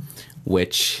pentacle,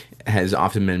 which has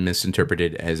often been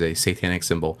misinterpreted as a satanic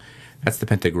symbol. That's the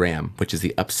pentagram, which is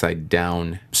the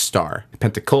upside-down star. The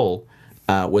pentacle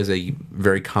was a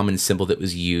very common symbol that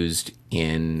was used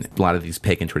in a lot of these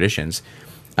pagan traditions.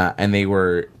 And they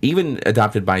were even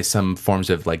adopted by some forms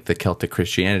of like the Celtic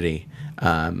Christianity.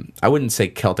 I wouldn't say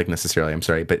Celtic necessarily, I'm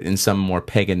sorry, but in some more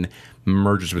pagan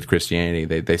mergers with Christianity,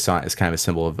 they saw it as kind of a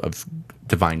symbol of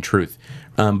divine truth.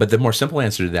 But the more simple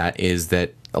answer to that is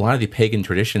that a lot of the pagan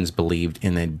traditions believed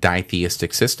in a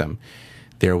ditheistic system.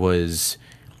 There was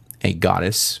a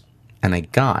goddess and a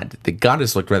god. The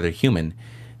goddess looked rather human.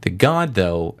 The god,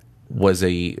 though, was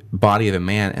a body of a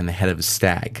man and the head of a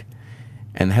stag.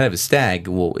 And the head of a stag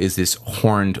is this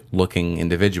horned-looking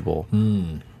individual.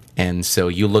 And so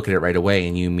you look at it right away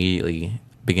and you immediately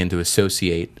begin to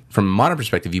associate, from a modern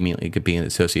perspective, you immediately could begin to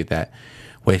associate that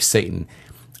with Satan.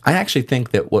 I actually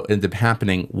think that what ended up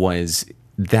happening was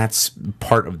that's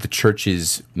part of the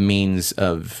church's means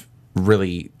of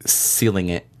really sealing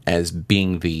it as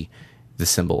being the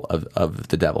symbol of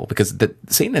the devil. Because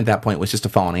Satan at that point was just a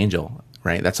fallen angel,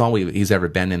 right? That's all he's ever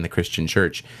been in the Christian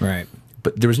church. Right.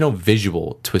 But there was no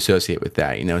visual to associate with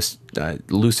that.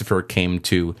 Lucifer came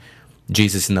to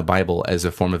Jesus in the Bible as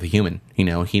a form of a human. You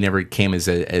know, he never came as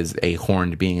a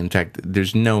horned being. In fact,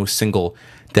 there's no single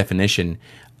definition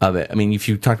of it. I mean, if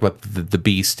you talk about the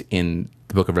beast in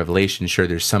the book of Revelation, sure,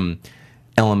 there's some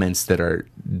elements that are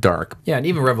dark. Yeah, and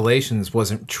even Revelations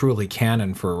wasn't truly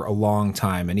canon for a long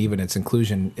time, and even its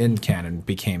inclusion in canon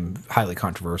became highly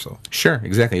controversial. Sure,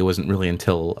 exactly. It wasn't really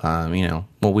until,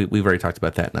 we've already talked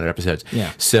about that in other episodes.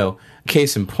 Yeah. So,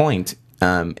 case in point,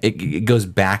 it goes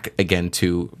back again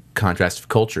to contrast of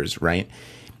cultures, right?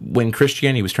 When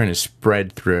Christianity was trying to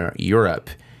spread through Europe,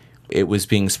 it was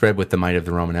being spread with the might of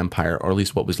the Roman Empire, or at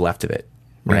least what was left of it,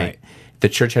 right? The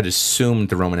church had assumed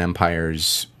the Roman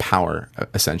Empire's power,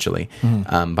 essentially,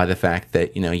 by the fact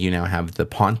that, you now have the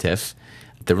pontiff,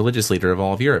 the religious leader of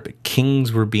all of Europe.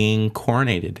 Kings were being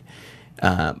coronated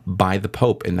by the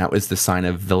Pope, and that was the sign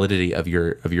of validity of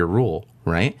your rule,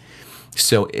 right?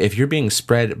 So if you're being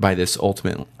spread by this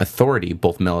ultimate authority,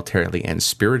 both militarily and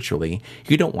spiritually,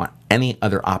 you don't want any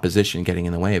other opposition getting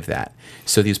in the way of that.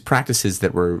 So these practices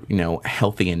that were,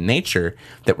 healthy in nature,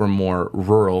 that were more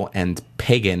rural and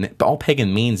pagan, all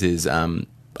pagan means is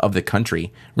of the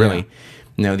country, really.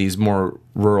 Yeah. These more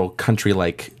rural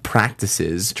country-like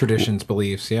practices, traditions,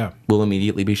 beliefs, will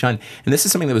immediately be shunned. And this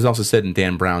is something that was also said in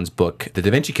Dan Brown's book, The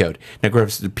Da Vinci Code. Now, of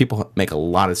course, people make a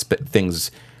lot of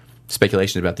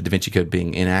speculation about the Da Vinci Code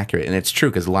being inaccurate, and it's true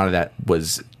because a lot of that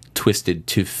was twisted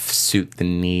to suit the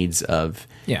needs of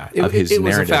his narrative. It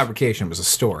was a fabrication. It was a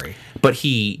story. But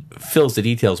he fills the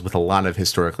details with a lot of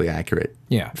historically accurate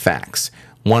facts.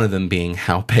 One of them being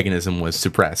how paganism was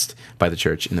suppressed by the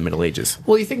church in the Middle Ages.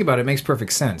 Well, you think about it, it makes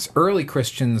perfect sense. Early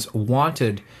Christians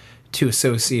wanted to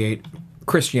associate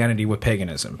Christianity with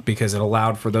paganism because it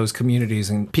allowed for those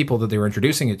communities and people that they were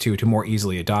introducing it to more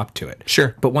easily adopt to it.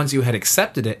 Sure. But once you had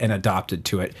accepted it and adopted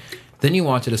to it, then you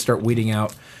wanted to start weeding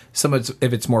out some of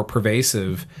its more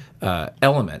pervasive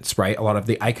elements, right? A lot of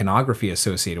the iconography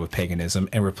associated with paganism,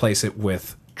 and replace it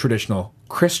with traditional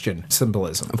Christian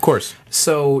symbolism. Of course.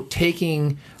 So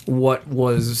taking what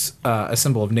was a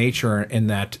symbol of nature in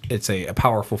that it's a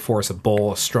powerful force, a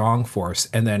bull, a strong force,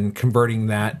 and then converting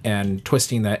that and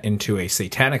twisting that into a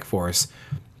satanic force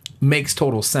makes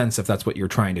total sense if that's what you're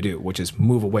trying to do, which is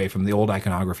move away from the old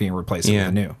iconography and replace it with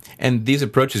the new. And these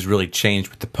approaches really changed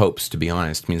with the popes, to be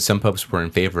honest. I mean, some popes were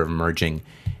in favor of merging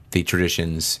the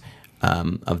traditions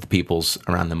of the peoples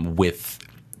around them with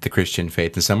the Christian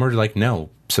faith, and some were like, no,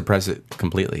 suppress it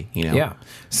completely, Yeah.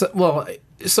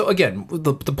 So again,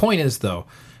 the point is, though,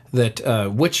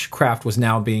 that witchcraft was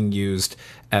now being used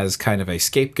as kind of a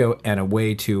scapegoat and a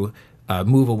way to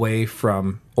move away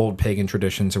from old pagan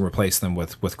traditions and replace them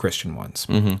with Christian ones.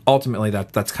 Mm-hmm. Ultimately,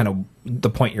 that's kind of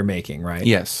the point you're making, right?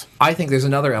 Yes. I think there's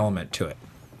another element to it.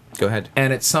 Go ahead.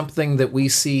 And it's something that we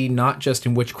see not just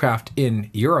in witchcraft in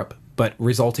Europe, but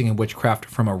resulting in witchcraft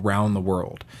from around the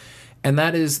world. And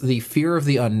that is the fear of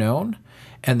the unknown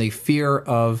and the fear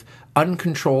of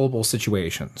uncontrollable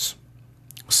situations.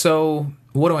 So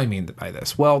what do I mean by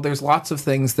this? Well, there's lots of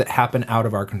things that happen out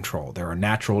of our control. There are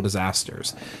natural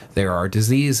disasters. There are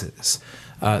diseases.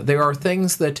 There are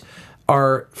things that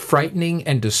are frightening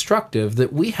and destructive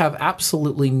that we have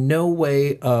absolutely no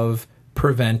way of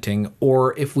preventing,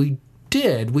 or if we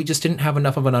did, we just didn't have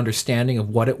enough of an understanding of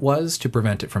what it was to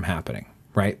prevent it from happening,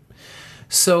 right?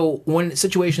 So when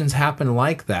situations happen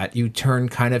like that, you turn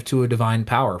kind of to a divine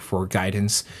power for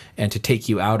guidance and to take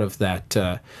you out of that,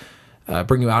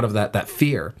 bring you out of that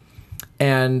fear.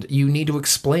 And you need to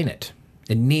explain it.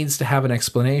 It needs to have an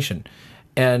explanation.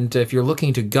 And if you're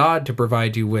looking to God to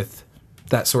provide you with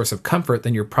that source of comfort,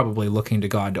 then you're probably looking to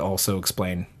God to also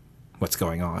explain what's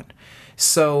going on.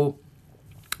 So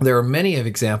there are many of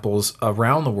examples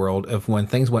around the world of when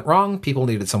things went wrong, people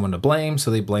needed someone to blame,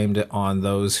 so they blamed it on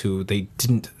those who they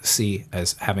didn't see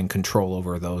as having control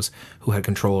over, those who had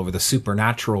control over the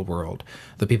supernatural world,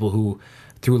 the people who,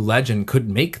 through legend, could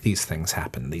make these things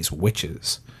happen, these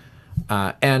witches.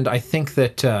 And I think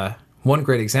that one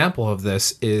great example of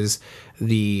this is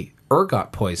the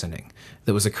ergot poisoning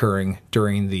that was occurring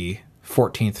during the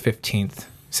 14th, 15th,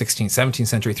 16th, 17th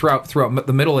century, throughout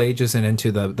the Middle Ages and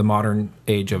into the modern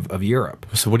age of Europe.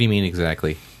 So what do you mean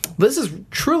exactly? This is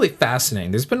truly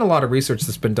fascinating. There's been a lot of research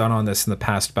that's been done on this in the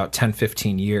past about 10,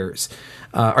 15 years.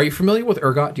 Are you familiar with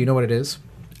ergot? Do you know what it is?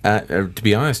 To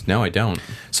be honest, no, I don't.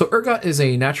 So ergot is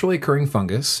a naturally occurring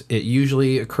fungus. It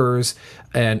usually occurs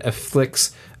and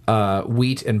afflicts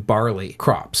wheat and barley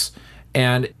crops.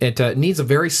 And it needs a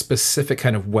very specific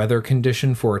kind of weather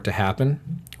condition for it to happen.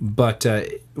 But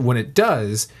when it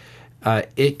does,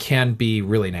 it can be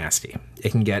really nasty.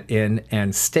 It can get in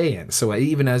and stay in. So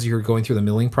even as you're going through the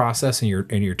milling process and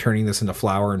you're turning this into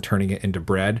flour and turning it into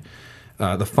bread,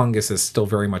 the fungus is still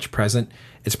very much present.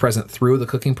 It's present through the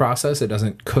cooking process. It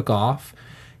doesn't cook off.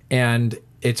 And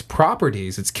its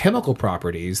properties, its chemical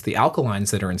properties, the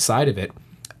alkalines that are inside of it,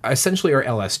 essentially are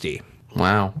LSD.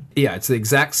 Wow. Yeah, it's the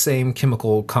exact same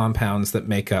chemical compounds that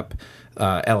make up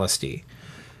LSD.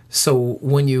 So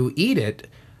when you eat it,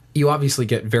 you obviously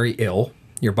get very ill.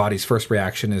 Your body's first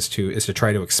reaction is to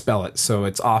try to expel it. So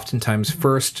it's oftentimes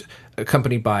first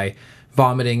accompanied by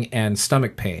vomiting and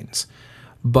stomach pains.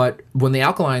 But when the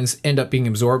alkalines end up being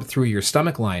absorbed through your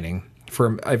stomach lining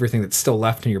from everything that's still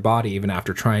left in your body, even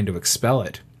after trying to expel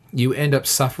it, you end up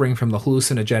suffering from the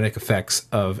hallucinogenic effects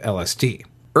of LSD.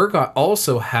 Ergot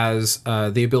also has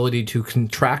the ability to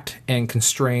contract and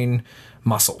constrain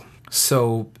muscle.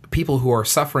 So people who are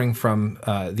suffering from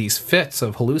these fits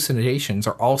of hallucinations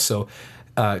are also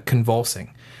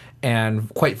convulsing,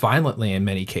 and quite violently in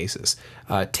many cases,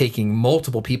 taking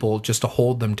multiple people just to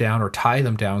hold them down or tie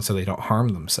them down so they don't harm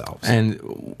themselves.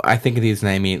 And I think of these and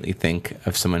I immediately think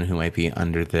of someone who might be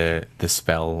under the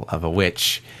spell of a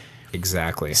witch.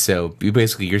 Exactly. So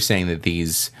you're saying that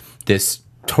this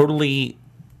totally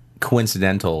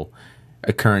coincidental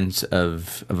occurrence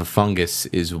of a fungus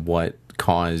is what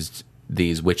caused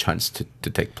these witch hunts to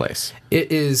take place.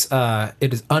 It is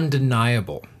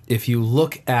undeniable. If you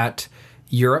look at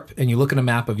Europe and you look at a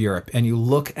map of Europe and you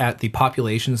look at the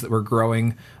populations that were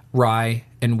growing rye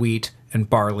and wheat and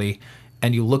barley,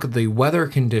 and you look at the weather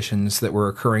conditions that were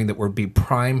occurring that would be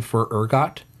prime for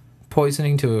ergot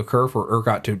poisoning to occur, for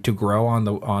ergot to grow on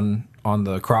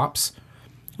the crops,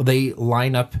 they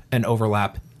line up and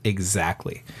overlap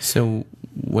exactly. So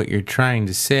what you're trying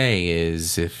to say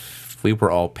is if we were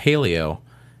all paleo,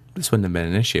 this wouldn't have been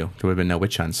an issue. There would have been no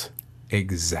witch hunts.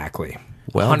 Exactly.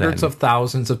 Well, hundreds then, of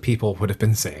thousands of people would have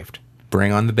been saved.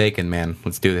 Bring on the bacon, man.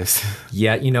 Let's do this.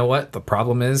 Yeah, you know what? The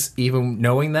problem is, even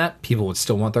knowing that, people would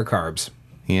still want their carbs.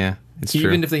 Yeah, it's true.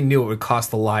 Even if they knew it would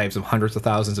cost the lives of hundreds of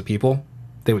thousands of people,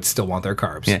 they would still want their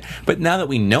carbs. Yeah, but now that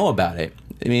we know about it,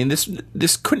 I mean,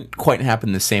 this couldn't quite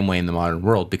happen the same way in the modern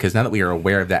world, because now that we are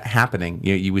aware of that happening,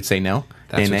 you would say no?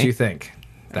 That's what you think.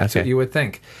 That's what you would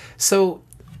think. So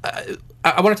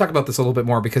I want to talk about this a little bit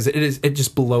more because it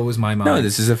just blows my mind. No,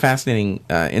 this is a fascinating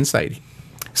insight.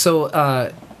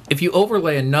 So if you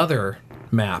overlay another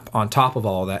map on top of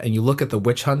all of that and you look at the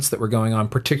witch hunts that were going on,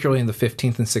 particularly in the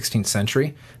 15th and 16th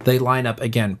century, they line up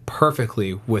again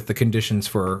perfectly with the conditions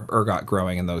for ergot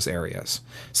growing in those areas.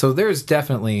 So there's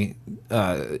definitely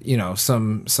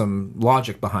some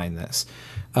logic behind this.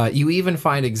 You even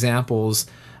find examples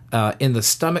in the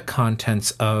stomach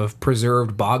contents of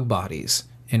preserved bog bodies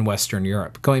in Western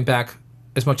Europe, going back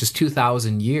as much as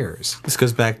 2,000 years. This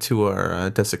goes back to our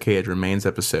desiccated remains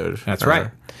episode. That's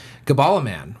right. Gabala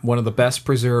Man, one of the best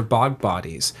preserved bog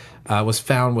bodies, was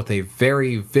found with a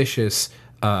very vicious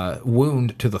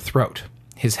wound to the throat.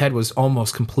 His head was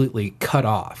almost completely cut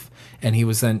off, and he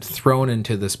was then thrown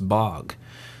into this bog.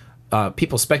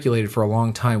 People speculated for a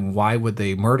long time, why would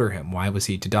they murder him? Why was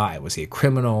he to die? Was he a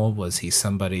criminal? Was he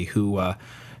somebody who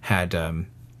had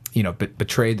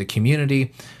betrayed the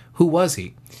community? Who was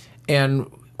he?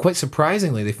 And quite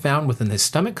surprisingly, they found within his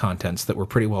stomach contents that were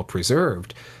pretty well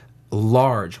preserved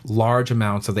large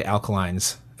amounts of the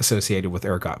alkalines associated with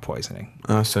ergot poisoning.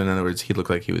 So in other words, he looked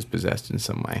like he was possessed in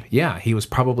some way. Yeah, he was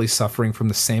probably suffering from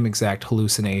the same exact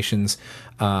hallucinations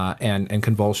and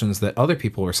convulsions that other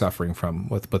people were suffering from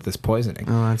with this poisoning.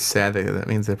 Oh, that's sad. That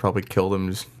means they probably killed him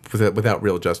just without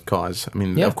real just cause. I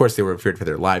mean, Of course they were feared for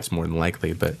their lives more than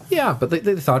likely, but... Yeah, but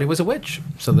they thought he was a witch,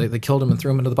 so they killed him and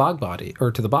threw him into the bog body,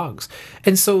 or to the bogs.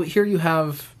 And so here you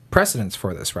have precedence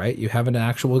for this, right? You have an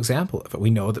actual example of it. We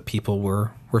know that people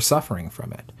were suffering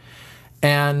from it.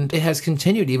 And it has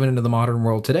continued even into the modern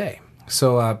world today.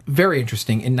 So very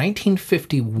interesting. In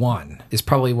 1951 is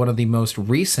probably one of the most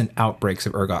recent outbreaks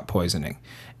of ergot poisoning,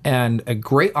 and a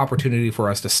great opportunity for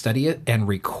us to study it and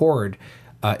record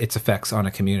its effects on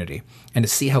a community and to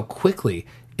see how quickly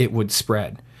it would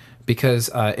spread. Because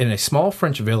in a small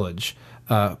French village,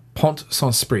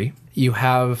 Pont-Saint-Esprit, you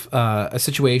have a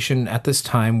situation at this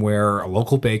time where a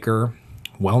local baker,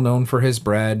 well known for his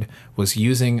bread, was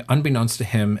using, unbeknownst to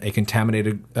him, a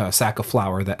contaminated sack of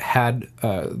flour that had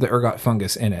the ergot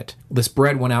fungus in it. This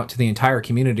bread went out to the entire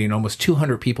community, and almost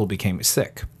 200 people became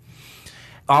sick.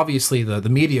 Obviously, the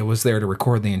media was there to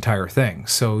record the entire thing,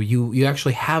 so you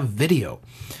actually have video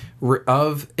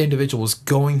of individuals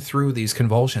going through these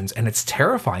convulsions, and it's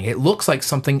terrifying. It looks like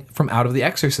something from Out of the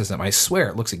Exorcism. I swear,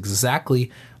 it looks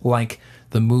exactly like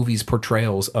the movie's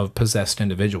portrayals of possessed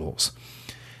individuals.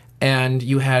 And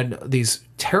you had these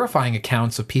terrifying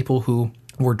accounts of people who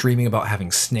were dreaming about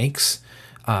having snakes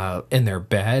in their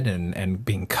bed and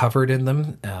being covered in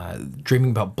them,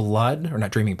 dreaming about blood, or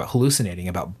not dreaming, but hallucinating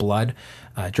about blood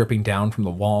dripping down from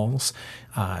the walls.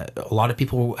 A lot of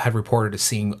people had reported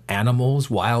seeing animals,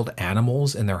 wild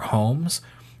animals in their homes.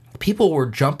 People were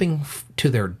jumping to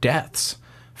their deaths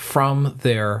from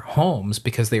their homes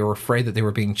because they were afraid that they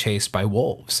were being chased by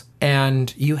wolves.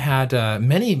 And you had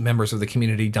many members of the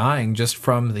community dying just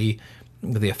from the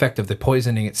effect of the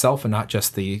poisoning itself, and not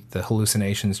just the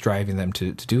hallucinations driving them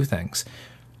to do things.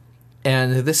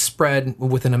 And this spread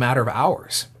within a matter of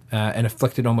hours and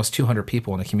afflicted almost 200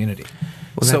 people in the community.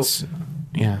 Well, so,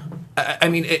 yeah. I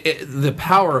mean, the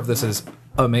power of this is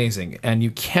amazing, and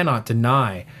you cannot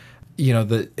deny,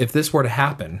 that if this were to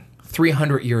happen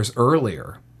 300 years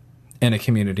earlier in a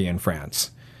community in France,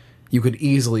 you could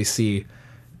easily see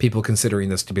people considering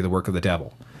this to be the work of the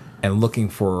devil and looking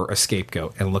for a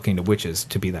scapegoat and looking to witches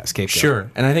to be that scapegoat.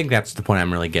 Sure, and I think that's the point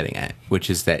I'm really getting at, which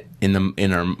is that in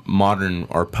our modern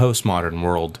or postmodern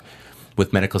world,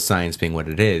 with medical science being what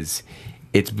it is,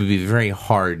 it would be very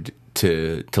hard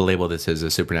to label this as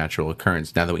a supernatural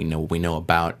occurrence. Now that we know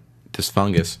about this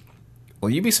fungus.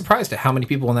 Well, you'd be surprised at how many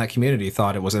people in that community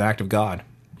thought it was an act of God.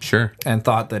 Sure, and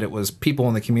thought that it was people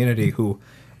in the community who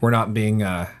were not being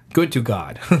good to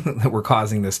God that were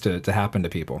causing this to happen to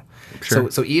people. Sure.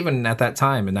 So even at that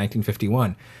time in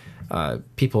 1951,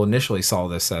 people initially saw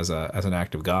this as an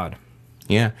act of God.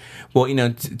 Yeah. Well,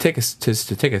 to take a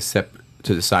step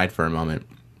to the side for a moment.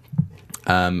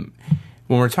 When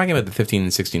we're talking about the 15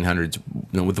 and 1600s,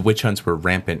 the witch hunts were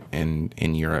rampant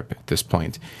in Europe at this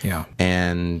point. Yeah.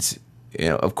 And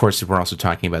of course, we're also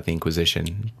talking about the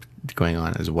Inquisition going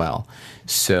on as well.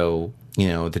 So,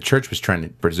 the church was trying to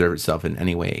preserve itself in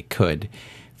any way it could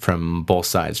from both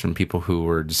sides, from people who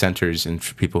were dissenters and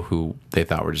people who they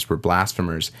thought were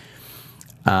blasphemers.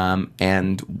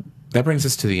 And that brings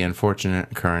us to the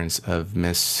unfortunate occurrence of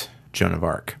Miss Joan of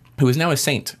Arc, who is now a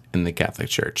saint in the Catholic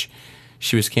Church.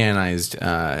 She was canonized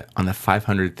on the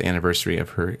 500th anniversary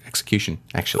of her execution,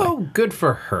 actually. Oh, good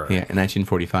for her. Yeah, in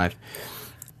 1945.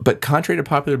 But contrary to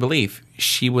popular belief,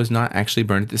 she was not actually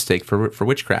burned at the stake for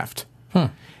witchcraft.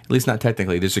 At least not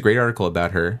technically. There's a great article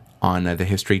about her on the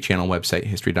History Channel website,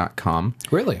 history.com.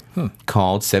 Really?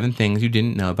 Called 7 Things You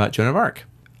Didn't Know About Joan of Arc.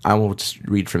 I will just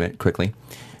read from it quickly.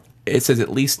 It says, at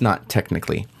least not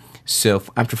technically. So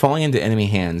after falling into enemy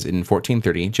hands in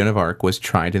 1430, Joan of Arc was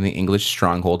tried in the English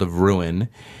stronghold of Rouen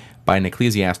by an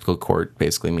ecclesiastical court.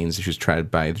 Basically means she was tried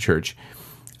by the church.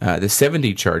 The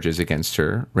 70 charges against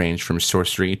her ranged from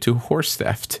sorcery to horse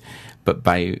theft. But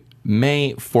by May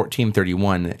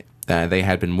 1431, they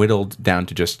had been whittled down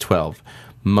to just 12,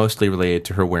 mostly related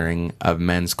to her wearing of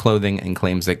men's clothing and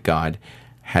claims that God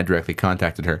had directly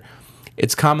contacted her.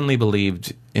 It's commonly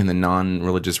believed in the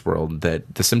non-religious world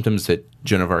that the symptoms that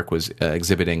Joan of Arc was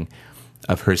exhibiting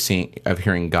of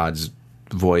hearing God's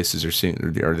voices or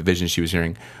the visions she was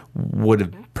hearing would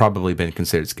have probably been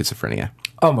considered schizophrenia.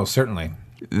 Almost certainly.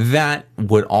 That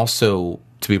would also,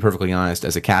 to be perfectly honest,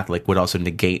 as a Catholic, would also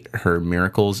negate her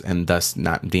miracles and thus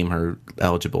not deem her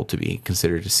eligible to be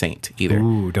considered a saint either.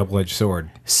 Ooh, double-edged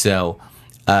sword. So,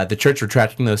 the church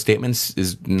retracting those statements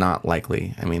is not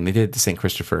likely. I mean, they did it to St.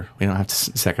 Christopher. We don't have to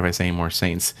sacrifice any more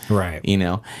saints. Right.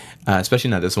 Especially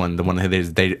not this one. The one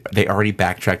that they already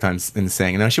backtracked on in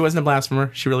saying, no, she wasn't a blasphemer.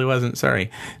 She really wasn't.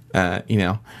 Sorry.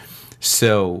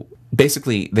 So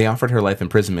basically, they offered her life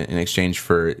imprisonment in exchange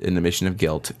for an admission of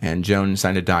guilt, and Joan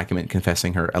signed a document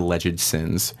confessing her alleged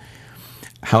sins.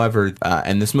 However,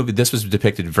 and this was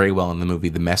depicted very well in the movie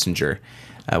The Messenger,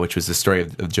 which was the story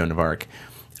of Joan of Arc.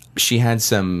 She had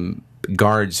some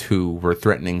guards who were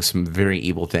threatening some very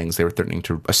evil things. They were threatening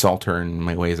to assault her in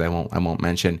ways I won't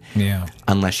mention,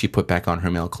 unless she put back on her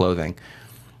male clothing.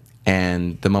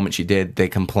 And the moment she did, they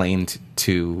called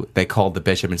the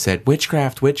bishop and said,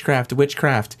 witchcraft, witchcraft,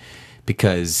 witchcraft,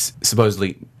 because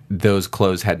supposedly those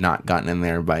clothes had not gotten in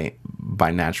there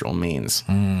by natural means.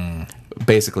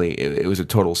 Basically, it was a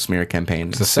total smear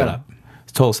campaign. It's a setup.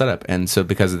 Total setup. And so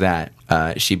because of that,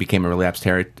 she became a relapsed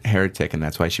heretic, and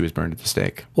that's why she was burned at the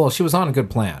stake. Well, she was on a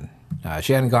good plan.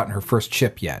 She hadn't gotten her first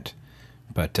chip yet,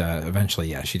 but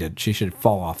eventually, she did. She should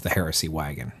fall off the heresy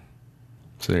wagon.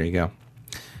 So there you go.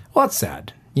 Well, that's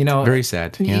sad. Very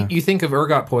sad. Yeah. You think of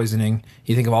ergot poisoning,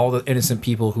 you think of all the innocent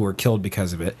people who were killed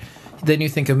because of it. Then you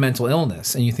think of mental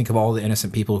illness, and you think of all the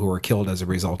innocent people who were killed as a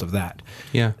result of that.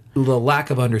 Yeah. The lack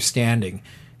of understanding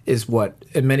is what,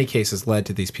 in many cases, led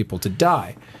to these people to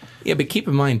die. Yeah, but keep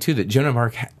in mind, too, that Joan of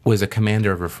Arc was a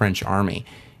commander of a French army.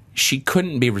 She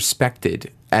couldn't be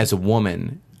respected as a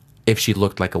woman if she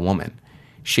looked like a woman.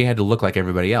 she had to look like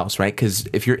everybody else, right? Because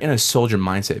if you're in a soldier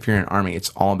mindset, if you're in an army, it's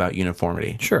all about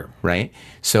uniformity. Sure. Right?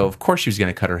 So, of course, she was going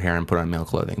to cut her hair and put on male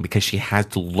clothing because she had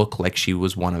to look like she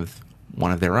was one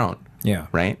of their own. Yeah.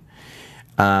 Right?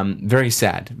 Very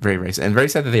sad. Very, very sad. And very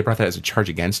sad that they brought that as a charge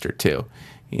against her, too.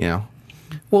 You know?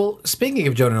 Well, speaking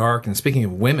of Joan of Arc and speaking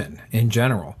of women in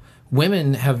general,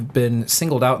 women have been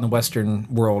singled out in the Western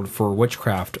world for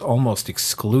witchcraft almost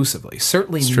exclusively.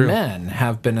 Certainly men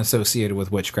have been associated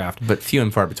with witchcraft. But few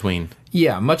and far between.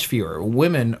 Yeah, much fewer.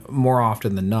 Women more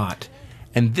often than not.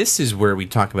 And this is where we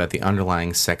talk about the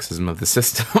underlying sexism of the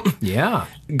system. Yeah.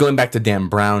 Going back to Dan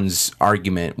Brown's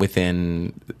argument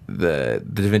within the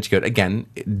Da Vinci Code, again,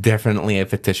 definitely a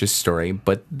fictitious story,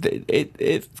 but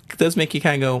it does make you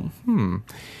kind of go,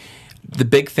 The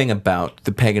big thing about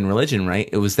the pagan religion, right,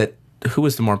 it was that who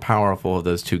was the more powerful of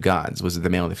those two gods? Was it the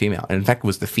male or the female? And in fact, it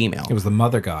was the female. It was the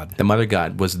mother god. The mother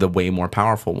god was the way more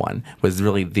powerful one, was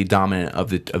really the dominant of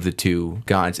the two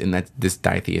gods in this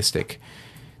ditheistic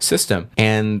system.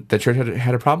 And the church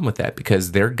had a problem with that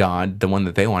because their god, the one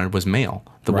that they wanted, was male.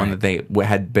 The one that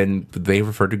they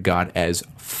referred to God as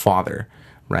father,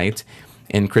 right?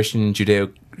 In Christian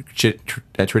Judeo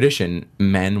tradition,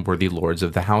 men were the lords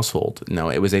of the household. No,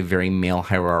 it was a very male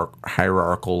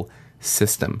hierarchical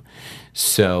system.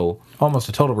 So almost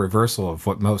a total reversal of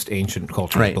what most ancient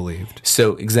cultures believed.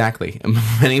 So exactly,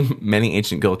 many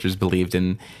ancient cultures believed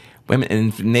in women.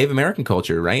 In Native American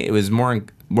culture, right, it was more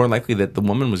likely that the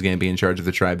woman was going to be in charge of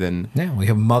the tribe than we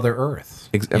have Mother Earth.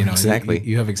 Exactly.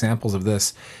 You have examples of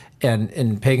this, and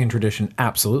in pagan tradition,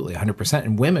 absolutely 100%.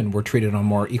 And women were treated on a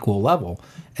more equal level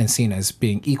and seen as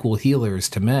being equal healers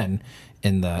to men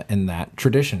in that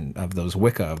tradition of those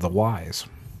Wicca of the wise.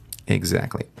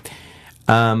 Exactly.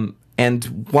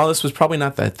 And while this was probably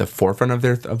not the forefront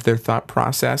of their thought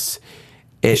process,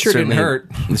 it sure didn't hurt.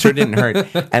 It sure didn't hurt.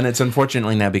 And it's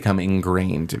unfortunately now become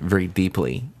ingrained very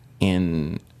deeply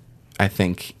in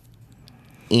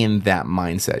that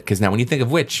mindset. Because now when you think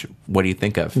of witch, what do you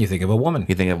think of? You think of a woman.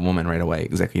 You think of a woman right away.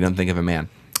 Exactly. You don't think of a man.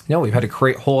 No, we've had to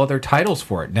create whole other titles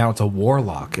for it. Now it's a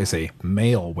warlock is a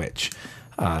male witch,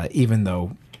 even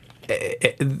though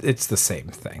it's the same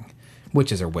thing.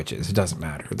 Witches are witches. It doesn't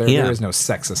matter. There is no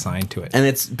sex assigned to it. And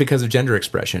it's because of gender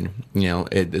expression,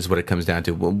 it is what it comes down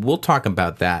to. We'll talk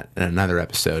about that in another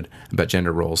episode, about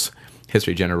gender roles,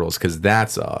 history of gender roles, because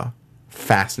that's a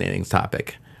fascinating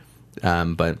topic.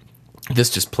 But this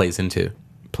just plays into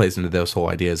those whole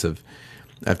ideas of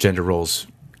gender roles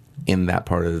in that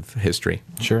part of history.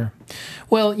 Sure.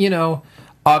 Well,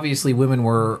 obviously women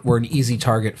were an easy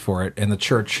target for it, and the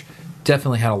church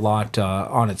definitely had a lot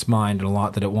on its mind and a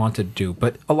lot that it wanted to do.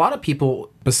 But a lot of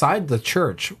people beside the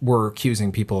church were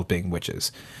accusing people of being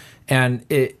witches. And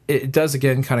it does,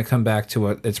 again, kind of come back to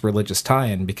its religious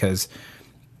tie-in, because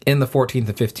in the 14th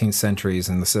and 15th centuries,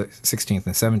 and the 16th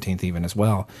and 17th even as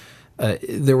well,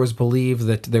 there was believed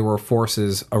that there were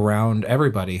forces around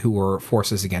everybody who were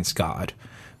forces against God,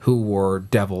 who were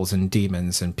devils and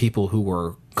demons and people who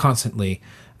were constantly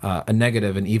a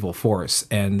negative and evil force.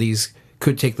 And these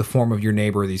could take the form of your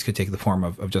neighbor. These could take the form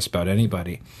of just about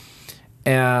anybody,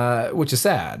 which is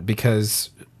sad, because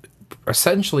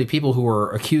essentially people who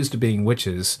were accused of being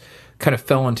witches kind of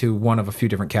fell into one of a few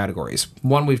different categories.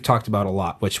 One we've talked about a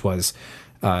lot, which was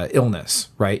illness,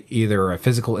 right? Either a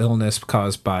physical illness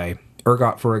caused by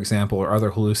ergot, for example, or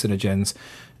other hallucinogens,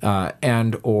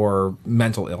 and or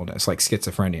mental illness like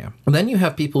schizophrenia. And then you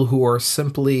have people who are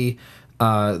simply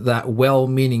that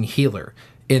well-meaning healer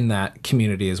in that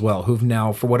community as well, who've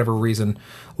now, for whatever reason,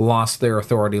 lost their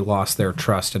authority, lost their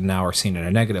trust, and now are seen in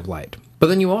a negative light. But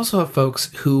then you also have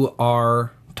folks who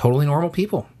are totally normal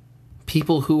people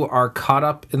who are caught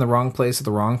up in the wrong place at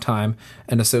the wrong time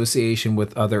in association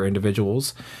with other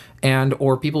individuals, and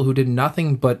or people who did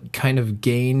nothing but kind of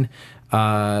gain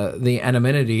the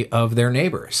anonymity of their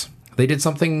neighbors. They did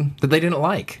something that they didn't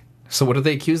like. So what did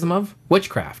they accuse them of?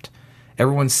 Witchcraft.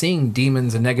 Everyone's seeing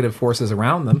demons and negative forces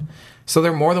around them, so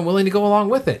they're more than willing to go along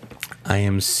with it. I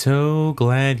am so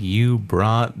glad you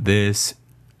brought this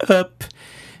up,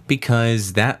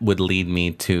 because that would lead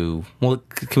me to... Well,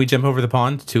 can we jump over the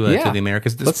pond to the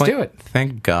Americas at this point? Let's do it.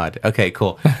 Thank God. Okay,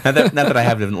 cool. Not that I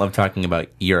haven't loved talking about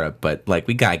Europe, but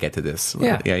we gotta get to this.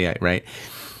 Yeah, right?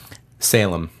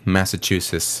 Salem,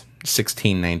 Massachusetts,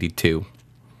 1692.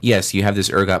 Yes, you have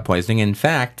this ergot poisoning. In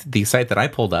fact, the site that I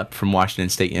pulled up from Washington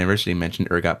State University mentioned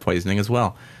ergot poisoning as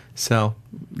well. So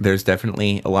there's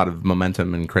definitely a lot of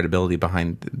momentum and credibility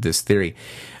behind this theory.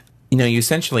 You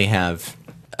essentially have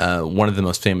one of the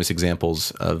most famous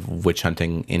examples of witch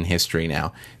hunting in history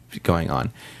now going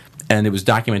on. And it was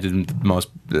documented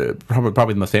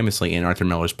probably most famously in Arthur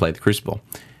Miller's play, The Crucible,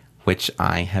 which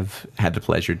I have had the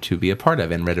pleasure to be a part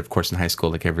of and read, of course, in high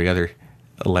school like every other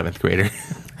 11th grader.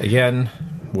 Again,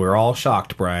 we're all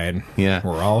shocked, Brian. Yeah.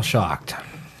 We're all shocked.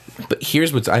 But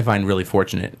here's what I find really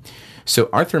fortunate. So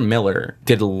Arthur Miller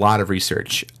did a lot of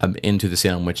research into the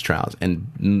Salem witch trials,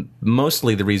 and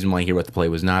mostly the reason why he wrote the play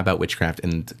was not about witchcraft,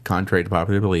 and contrary to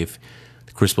popular belief,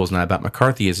 The Crucible is not about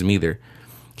McCarthyism either.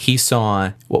 He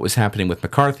saw what was happening with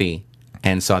McCarthy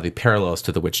and saw the parallels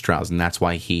to the witch trials, and that's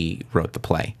why he wrote the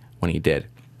play when he did.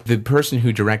 The person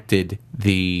who directed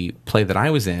the play that I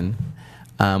was in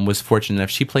was fortunate enough.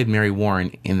 She played Mary Warren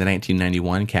in the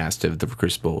 1991 cast of The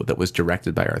Crucible that was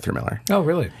directed by Arthur Miller. Oh,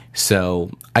 really? So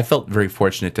I felt very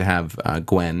fortunate to have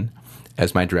Gwen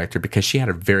as my director because she had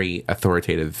a very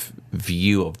authoritative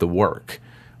view of the work,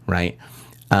 right?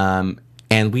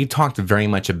 And we talked very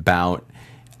much about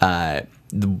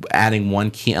adding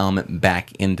one key element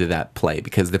back into that play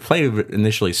because the play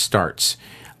initially starts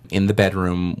in the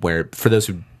bedroom where, for those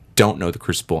who don't know The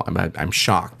Crucible, I'm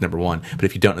shocked, number one, but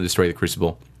if you don't know the story of The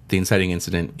Crucible, the inciting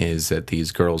incident is that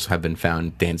these girls have been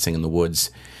found dancing in the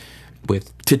woods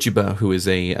with Tituba, who is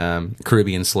a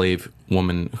Caribbean slave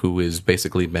woman who has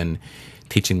basically been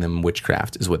teaching them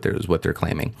witchcraft, is what they're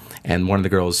claiming. And one of the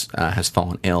girls has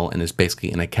fallen ill and is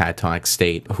basically in a catatonic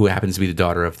state, who happens to be the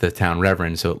daughter of the town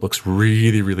reverend, so it looks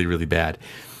really, really, really bad.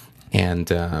 And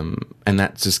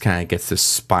that just kind of gets this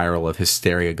spiral of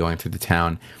hysteria going through the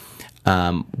town.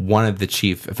 One of the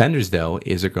chief offenders, though,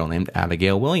 is a girl named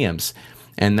Abigail Williams.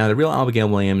 And now the real Abigail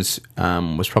Williams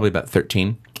was probably about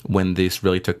 13 when this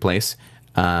really took place.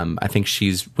 I think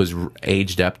she was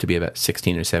aged up to be about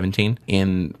 16 or 17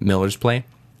 in Miller's play.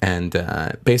 And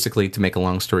basically, to make a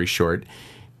long story short,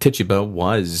 Tituba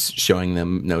was showing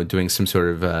them, doing some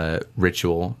sort of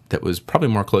ritual that was probably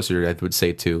more closer, I would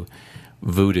say, to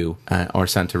voodoo or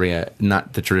Santeria,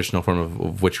 not the traditional form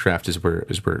of witchcraft as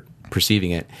we're perceiving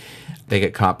it. They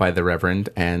get caught by the reverend,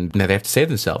 and now they have to save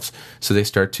themselves. So they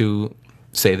start to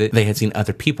say that they had seen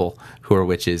other people who were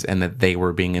witches and that they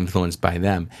were being influenced by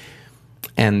them.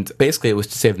 And basically, it was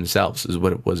to save themselves, is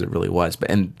what it really was.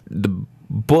 And the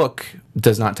book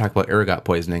does not talk about ergot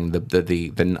poisoning.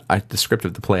 The script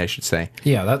of the play, I should say.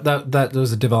 Yeah, that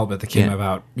was a development that came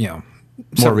about, more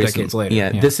several decades later.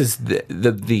 Yeah, this is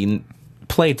the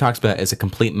play talks about it as a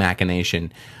complete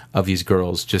machination of these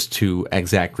girls just to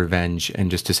exact revenge and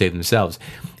just to save themselves.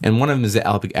 And one of them is that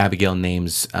Abigail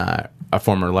names a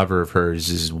former lover of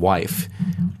hers' wife,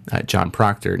 John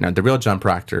Proctor. Now, the real John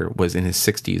Proctor was in his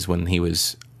 60s when he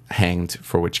was hanged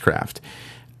for witchcraft.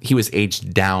 He was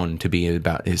aged down to be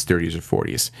about his 30s or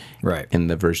 40s, right, in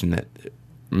the version that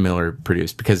Miller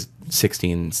produced, because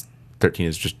 13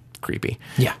 is just creepy.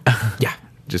 Yeah, yeah.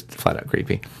 Just flat out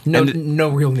creepy. No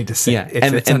real need to say it.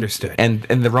 It's understood. And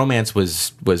the romance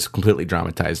was completely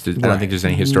dramatized. I don't think there's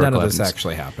any historical evidence. None of this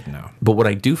actually happened, no. But what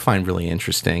I do find really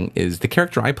interesting is the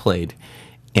character I played,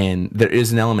 and there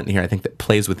is an element here I think that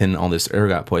plays within all this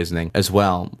ergot poisoning as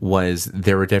well, was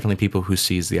there were definitely people who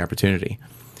seized the opportunity.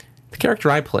 The character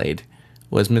I played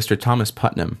was Mr. Thomas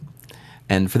Putnam.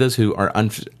 And for those who are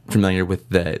unfamiliar with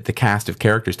the cast of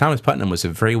characters, Thomas Putnam was a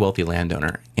very wealthy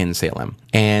landowner in Salem.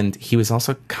 And he was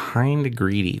also kind of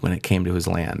greedy when it came to his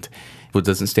land. It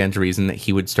doesn't stand to reason that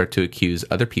he would start to accuse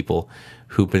other people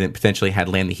who potentially had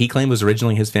land that he claimed was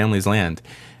originally his family's land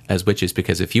as witches,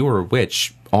 because if you were a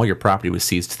witch, all your property was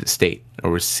seized to the state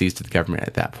or was seized to the government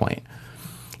at that point.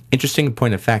 Interesting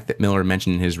point of fact that Miller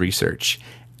mentioned in his research,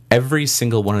 every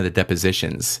single one of the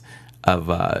depositions of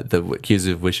the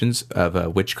accusations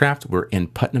of witchcraft were in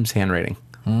Putnam's handwriting.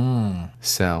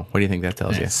 So, what do you think that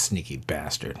tells you? Sneaky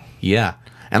bastard. Yeah.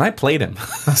 And I played him.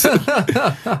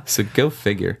 So go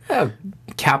figure. Yeah,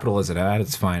 capitalism at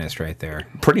its finest right there.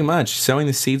 Pretty much. Sowing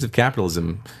the seeds of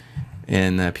capitalism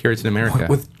in Puritan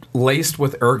America. Laced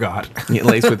with ergot. Yeah,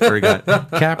 laced with ergot.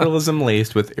 Capitalism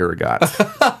laced with ergot.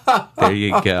 There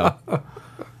you go.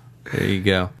 There you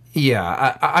go.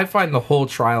 Yeah, I find the whole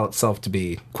trial itself to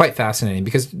be quite fascinating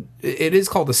because it is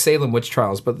called the Salem Witch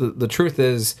Trials, but the truth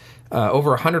is over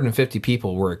 150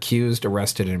 people were accused,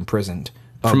 arrested, and imprisoned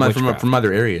from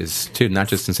other areas, too, not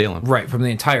just in Salem. Right, from the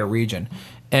entire region.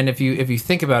 And if you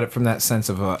think about it from that sense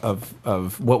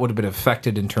of what would have been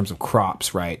affected in terms of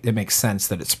crops, right, it makes sense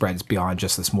that it spreads beyond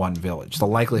just this one village. The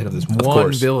likelihood of this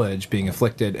one village being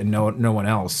afflicted and no one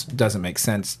else doesn't make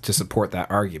sense to support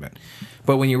that argument.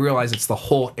 But when you realize it's the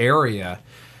whole area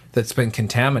that's been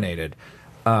contaminated,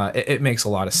 it makes a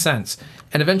lot of sense.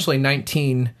 And eventually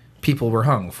 19 people were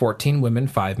hung, 14 women,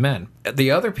 5 men. The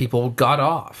other people got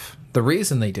off. The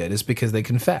reason they did is because they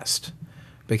confessed.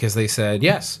 Because they said,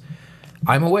 yes,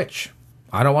 I'm a witch.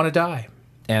 I don't want to die.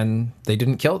 And they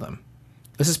didn't kill them.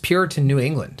 This is Puritan New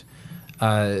England.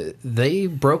 they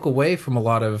broke away from a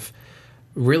lot of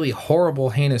really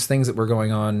horrible, heinous things that were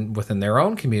going on within their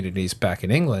own communities back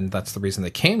in England. That's the reason they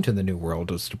came to the New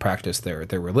World, was to practice their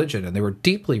religion, and they were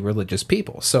deeply religious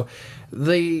people. So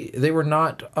they were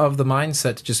not of the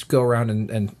mindset to just go around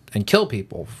and kill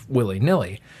people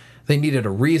willy-nilly. They needed a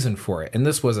reason for it, and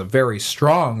this was a very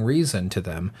strong reason to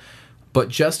them, but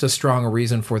just as strong a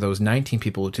reason for those 19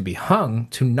 people to be hung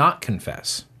to not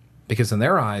confess. Because in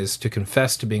their eyes, to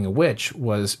confess to being a witch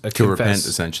was to repent,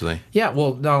 essentially. Yeah,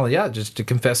 well, not only just to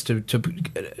confess to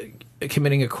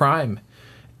committing a crime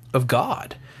of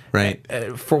God, right?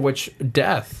 For which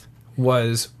death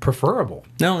was preferable.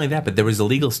 Not only that, but there was a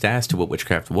legal status to what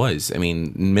witchcraft was. I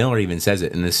mean, Miller even says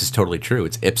it, and this is totally true.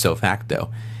 It's ipso facto.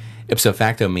 Ipso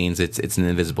facto means it's an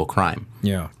invisible crime.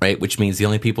 Yeah. Right? Which means the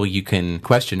only people you can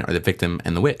question are the victim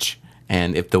and the witch.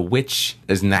 And if the witch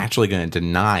is naturally going to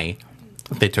deny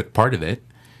they took part of it,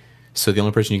 so the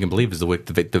only person you can believe is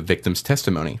the victim's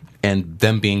testimony. And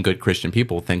them being good Christian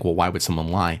people think, well, why would someone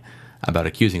lie about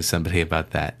accusing somebody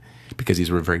about that? Because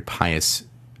these were a very pious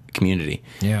community.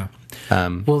 Yeah.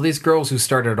 Well, these girls who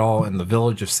started it all in the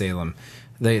village of Salem,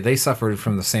 they suffered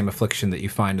from the same affliction that you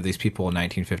find of these people in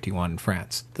 1951 in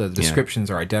France. The descriptions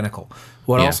are identical.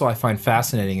 What also I find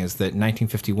fascinating is that in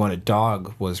 1951, a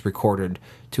dog was recorded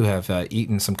to have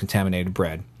eaten some contaminated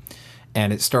bread.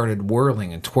 And it started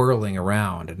whirling and twirling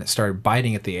around, and it started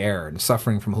biting at the air and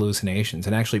suffering from hallucinations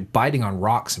and actually biting on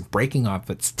rocks and breaking off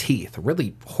its teeth. A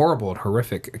really horrible and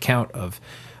horrific account of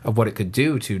what it could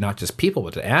do to not just people,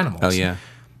 but to animals. Oh, yeah.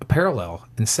 A parallel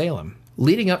in Salem.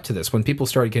 Leading up to this, when people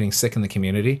started getting sick in the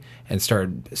community and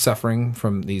started suffering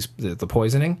from the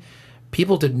poisoning,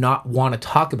 people did not want to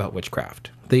talk about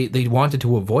witchcraft. They wanted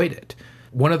to avoid it.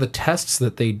 One of the tests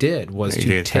that they did was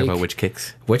to talk about witch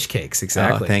cakes. Witch cakes,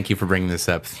 exactly. Oh, thank you for bringing this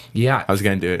up. Yeah. I was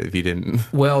going to do it if you didn't.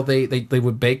 Well, they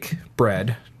would bake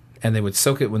bread, and they would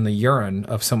soak it in the urine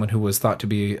of someone who was thought to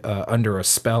be under a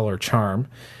spell or charm,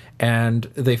 and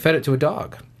they fed it to a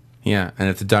dog. Yeah, and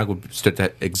if the dog would start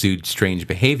to exude strange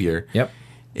behavior,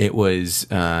 it was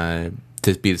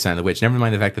to be the sign of the witch. Never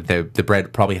mind the fact that the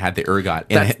bread probably had the ergot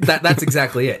in it. That's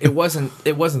exactly it. It wasn't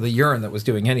the urine that was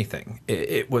doing anything.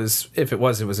 It was a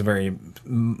very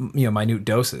minute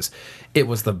doses. It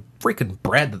was the freaking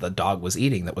bread that the dog was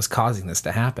eating that was causing this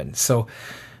to happen. So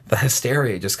the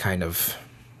hysteria just kind of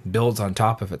builds on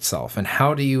top of itself. And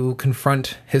how do you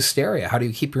confront hysteria? How do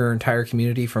you keep your entire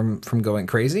community from going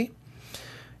crazy?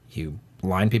 You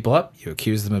line people up, you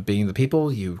accuse them of being the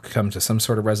people, you come to some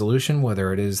sort of resolution,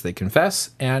 whether it is they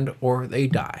confess and or they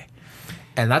die.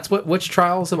 And that's what witch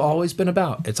trials have always been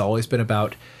about. It's always been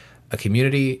about a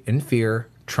community in fear,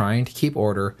 trying to keep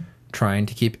order, trying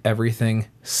to keep everything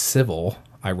civil,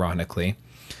 ironically.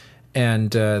 And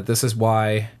this is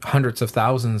why hundreds of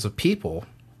thousands of people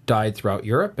died throughout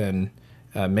Europe and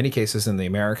many cases in the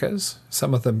Americas,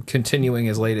 some of them continuing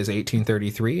as late as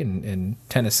 1833 in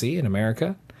Tennessee in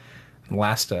America.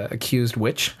 Last accused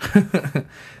witch that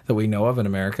we know of in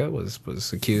America was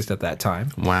accused at that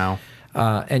time. Wow.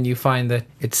 And you find that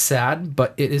it's sad,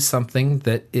 but it is something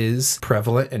that is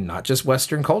prevalent in not just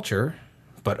Western culture,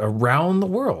 but around the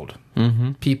world.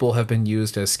 Mm-hmm. People have been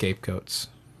used as scapegoats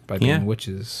by being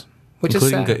witches, which is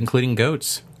sad. Including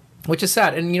goats. Which is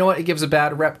sad. And you know what? It gives a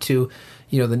bad rep to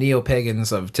the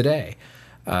neo-pagans of today,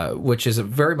 which is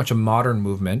very much a modern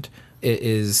movement. It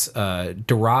is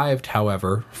derived,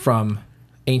 however, from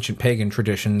ancient pagan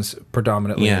traditions,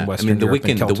 predominantly in Western Europe.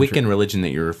 The Wiccan religion that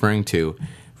you're referring to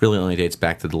really only dates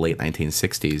back to the late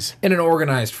 1960s. In an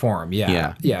organized form,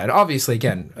 yeah. And obviously,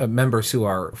 again, members who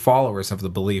are followers of the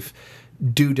belief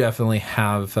do definitely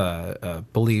have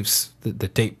beliefs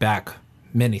that date back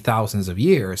many thousands of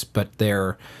years, but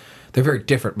they're very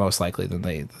different, most likely, than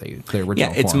their original Yeah,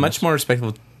 it's forms. much more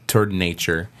respectful toward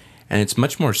nature. And it's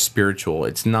much more spiritual.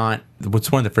 It's not...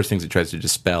 What's one of the first things it tries to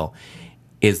dispel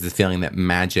is the feeling that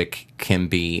magic can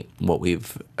be what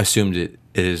we've assumed it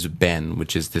has been,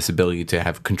 which is this ability to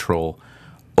have control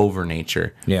over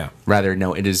nature. Yeah. Rather,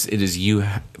 no, it is you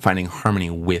finding harmony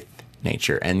with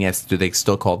nature. And yes, do they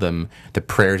still call them the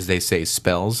prayers they say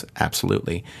spells?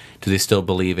 Absolutely. Do they still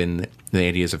believe in the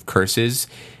ideas of curses?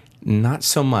 Not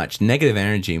so much. Negative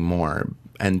energy more.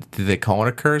 And do they call it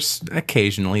a curse?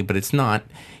 Occasionally, but it's not.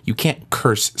 You can't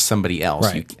curse somebody else,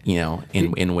 right.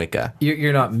 In Wicca.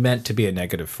 You're not meant to be a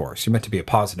negative force. You're meant to be a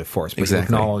positive force, but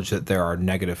Exactly. you acknowledge that there are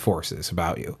negative forces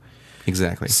about you.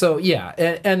 Exactly. So, yeah,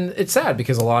 and it's sad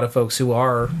because a lot of folks who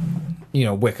are,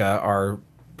 Wicca are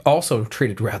also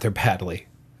treated rather badly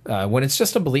when it's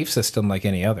just a belief system like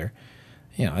any other.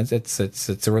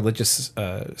 It's a religious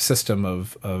system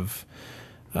of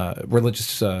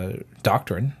religious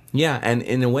doctrine. Yeah, and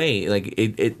in a way, like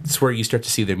it's where you start to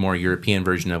see the more European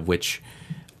version of witch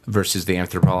versus the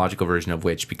anthropological version of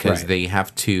witch, because Right. they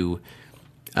have to.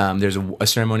 There's a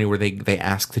ceremony where they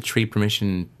ask the tree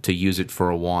permission to use it for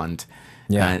a wand,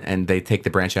 and they take the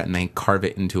branch out and they carve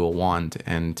it into a wand,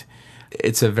 and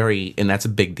it's that's a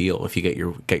big deal if you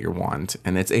get your wand,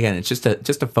 and it's just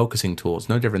a focusing tool. It's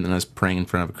no different than us praying in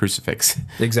front of a crucifix.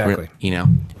 Exactly. You know,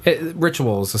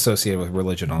 Rituals associated with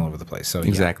religion all over the place. So yeah.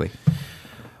 exactly.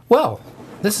 Well,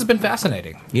 this has been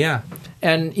fascinating. Yeah.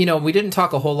 And, we didn't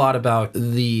talk a whole lot about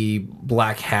the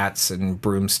black hats and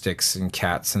broomsticks and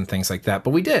cats and things like that, but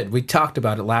we did. We talked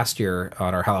about it last year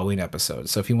on our Halloween episode.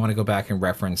 So if you want to go back and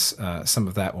reference some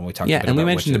of that when we talked about and we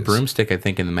mentioned witches. the broomstick, I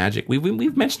think, in the magic.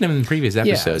 We've mentioned them in previous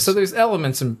episodes. Yeah, so there's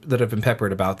elements that have been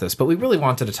peppered about this, but we really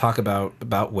wanted to talk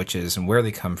about witches and where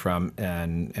they come from,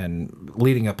 and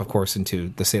leading up, of course, into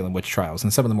the Salem witch trials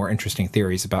and some of the more interesting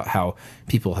theories about how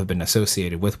people have been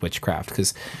associated with witchcraft,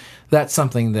 because that's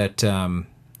something that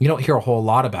you don't hear a whole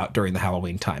lot about during the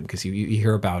Halloween time, because you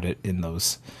hear about it in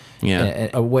those...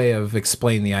 a way of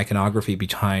explaining the iconography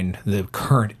behind the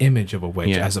current image of a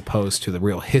witch as opposed to the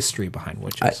real history behind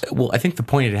witches. I think the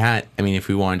point it had, I mean, if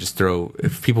we want to just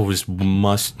if people just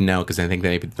must know, because I think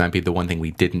that might be the one thing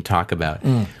we didn't talk about,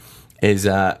 is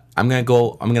I'm going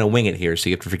to wing it here, so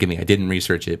you have to forgive me. I didn't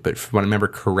research it, but if I remember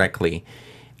correctly,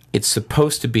 it's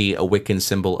supposed to be a Wiccan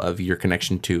symbol of your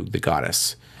connection to the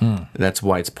goddess. That's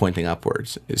why it's pointing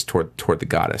upwards, is toward the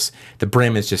goddess. The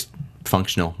brim is just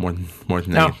functional more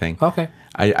than anything. Okay.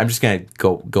 I'm just gonna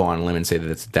go on a limb and say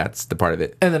that that's the part of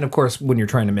it. And then, of course, when you're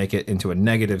trying to make it into a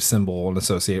negative symbol and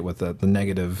associate it with the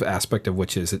negative aspect of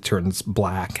witches, it turns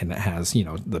black, and it has,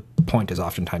 the point is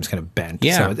oftentimes kind of bent.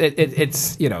 Yeah. So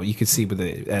it's you can see with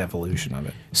the evolution of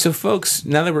it. So, folks,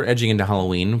 now that we're edging into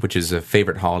Halloween, which is a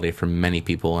favorite holiday for many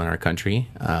people in our country,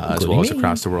 as well as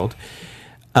across the world,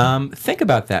 think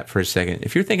about that for a second.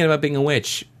 If you're thinking about being a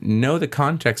witch, know the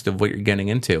context of what you're getting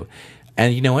into.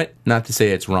 And you know what? Not to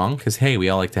say it's wrong, because, hey, we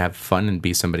all like to have fun and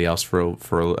be somebody else for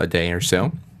a day or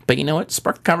so. But you know what?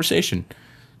 Spark the conversation.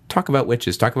 Talk about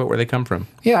witches. Talk about where they come from.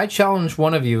 Yeah, I challenge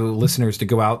one of you listeners to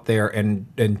go out there and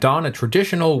don a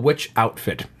traditional witch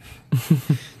outfit.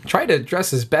 Try to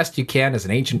dress as best you can as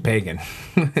an ancient pagan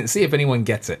and see if anyone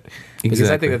gets it. Because I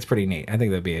Exactly. think that's pretty neat. I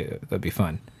think that'd be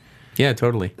fun. Yeah,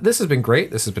 totally. This has been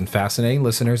great. This has been fascinating.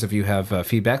 Listeners, if you have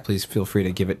feedback, please feel free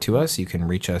to give it to us. You can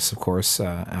reach us, of course,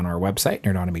 on our website,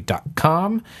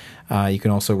 nerdonomy.com. You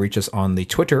can also reach us on the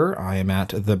Twitter. I am at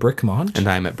TheBrickmont. And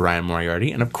I'm at Brian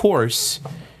Moriarty. And, of course,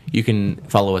 you can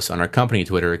follow us on our company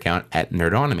Twitter account at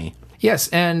Nerdonomy. Yes,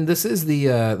 and this is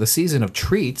the season of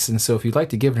treats, and so if you'd like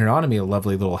to give Nerdonomy a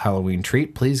lovely little Halloween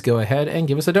treat, please go ahead and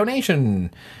give us a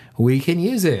donation. We can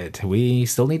use it. We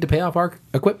still need to pay off our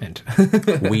equipment.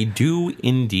 We do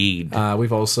indeed.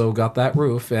 We've also got that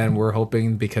roof, and we're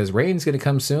hoping, because rain's going to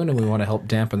come soon, and we want to help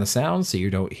dampen the sound so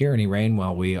you don't hear any rain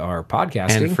while we are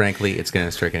podcasting. And frankly, it's going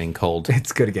to start getting cold.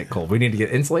 It's going to get cold. We need to get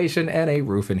insulation and a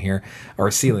roof in here, or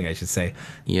a ceiling, I should say.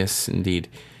 Yes, indeed.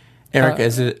 Eric,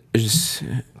 it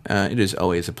is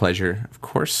always a pleasure, of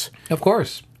course. Of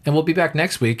course. And we'll be back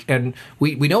next week, and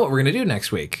we know what we're going to do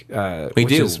next week. We which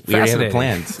do. is We already have it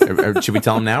fascinating. planned. Or should we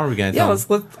tell them now, or are we going to Yeah, tell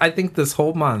them? I think this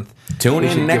whole month. Tune we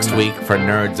should in give next them- week for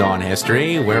Nerds on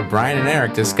History, where Brian and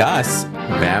Eric discuss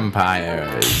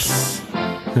vampires.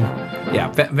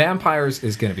 Yeah, vampires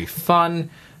is going to be fun.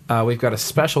 We've got a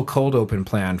special cold open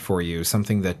planned for you.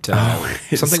 Something that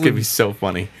It's something going to be we've- so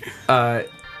funny.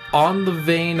 on the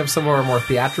vein of some of our more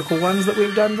theatrical ones that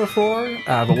we've done before.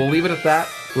 But we'll leave it at that.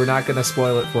 We're not going to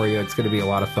spoil it for you. It's going to be a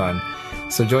lot of fun.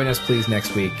 So join us, please,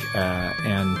 next week.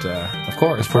 Of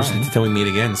course, Brian. Until we meet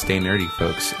again, stay nerdy,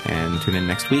 folks, and tune in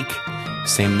next week.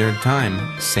 Same nerd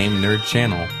time, same nerd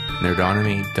channel,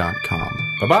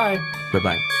 nerdonomy.com. Bye-bye.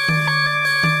 Bye-bye.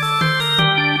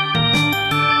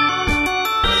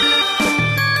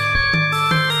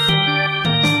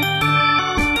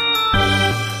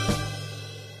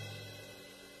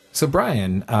 So,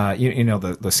 Brian, you know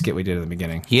the skit we did at the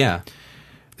beginning? Yeah.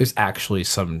 There's actually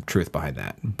some truth behind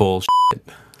that. Bullshit.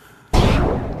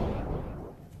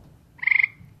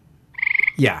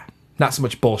 Yeah, not so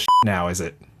much bullshit now, is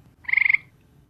it?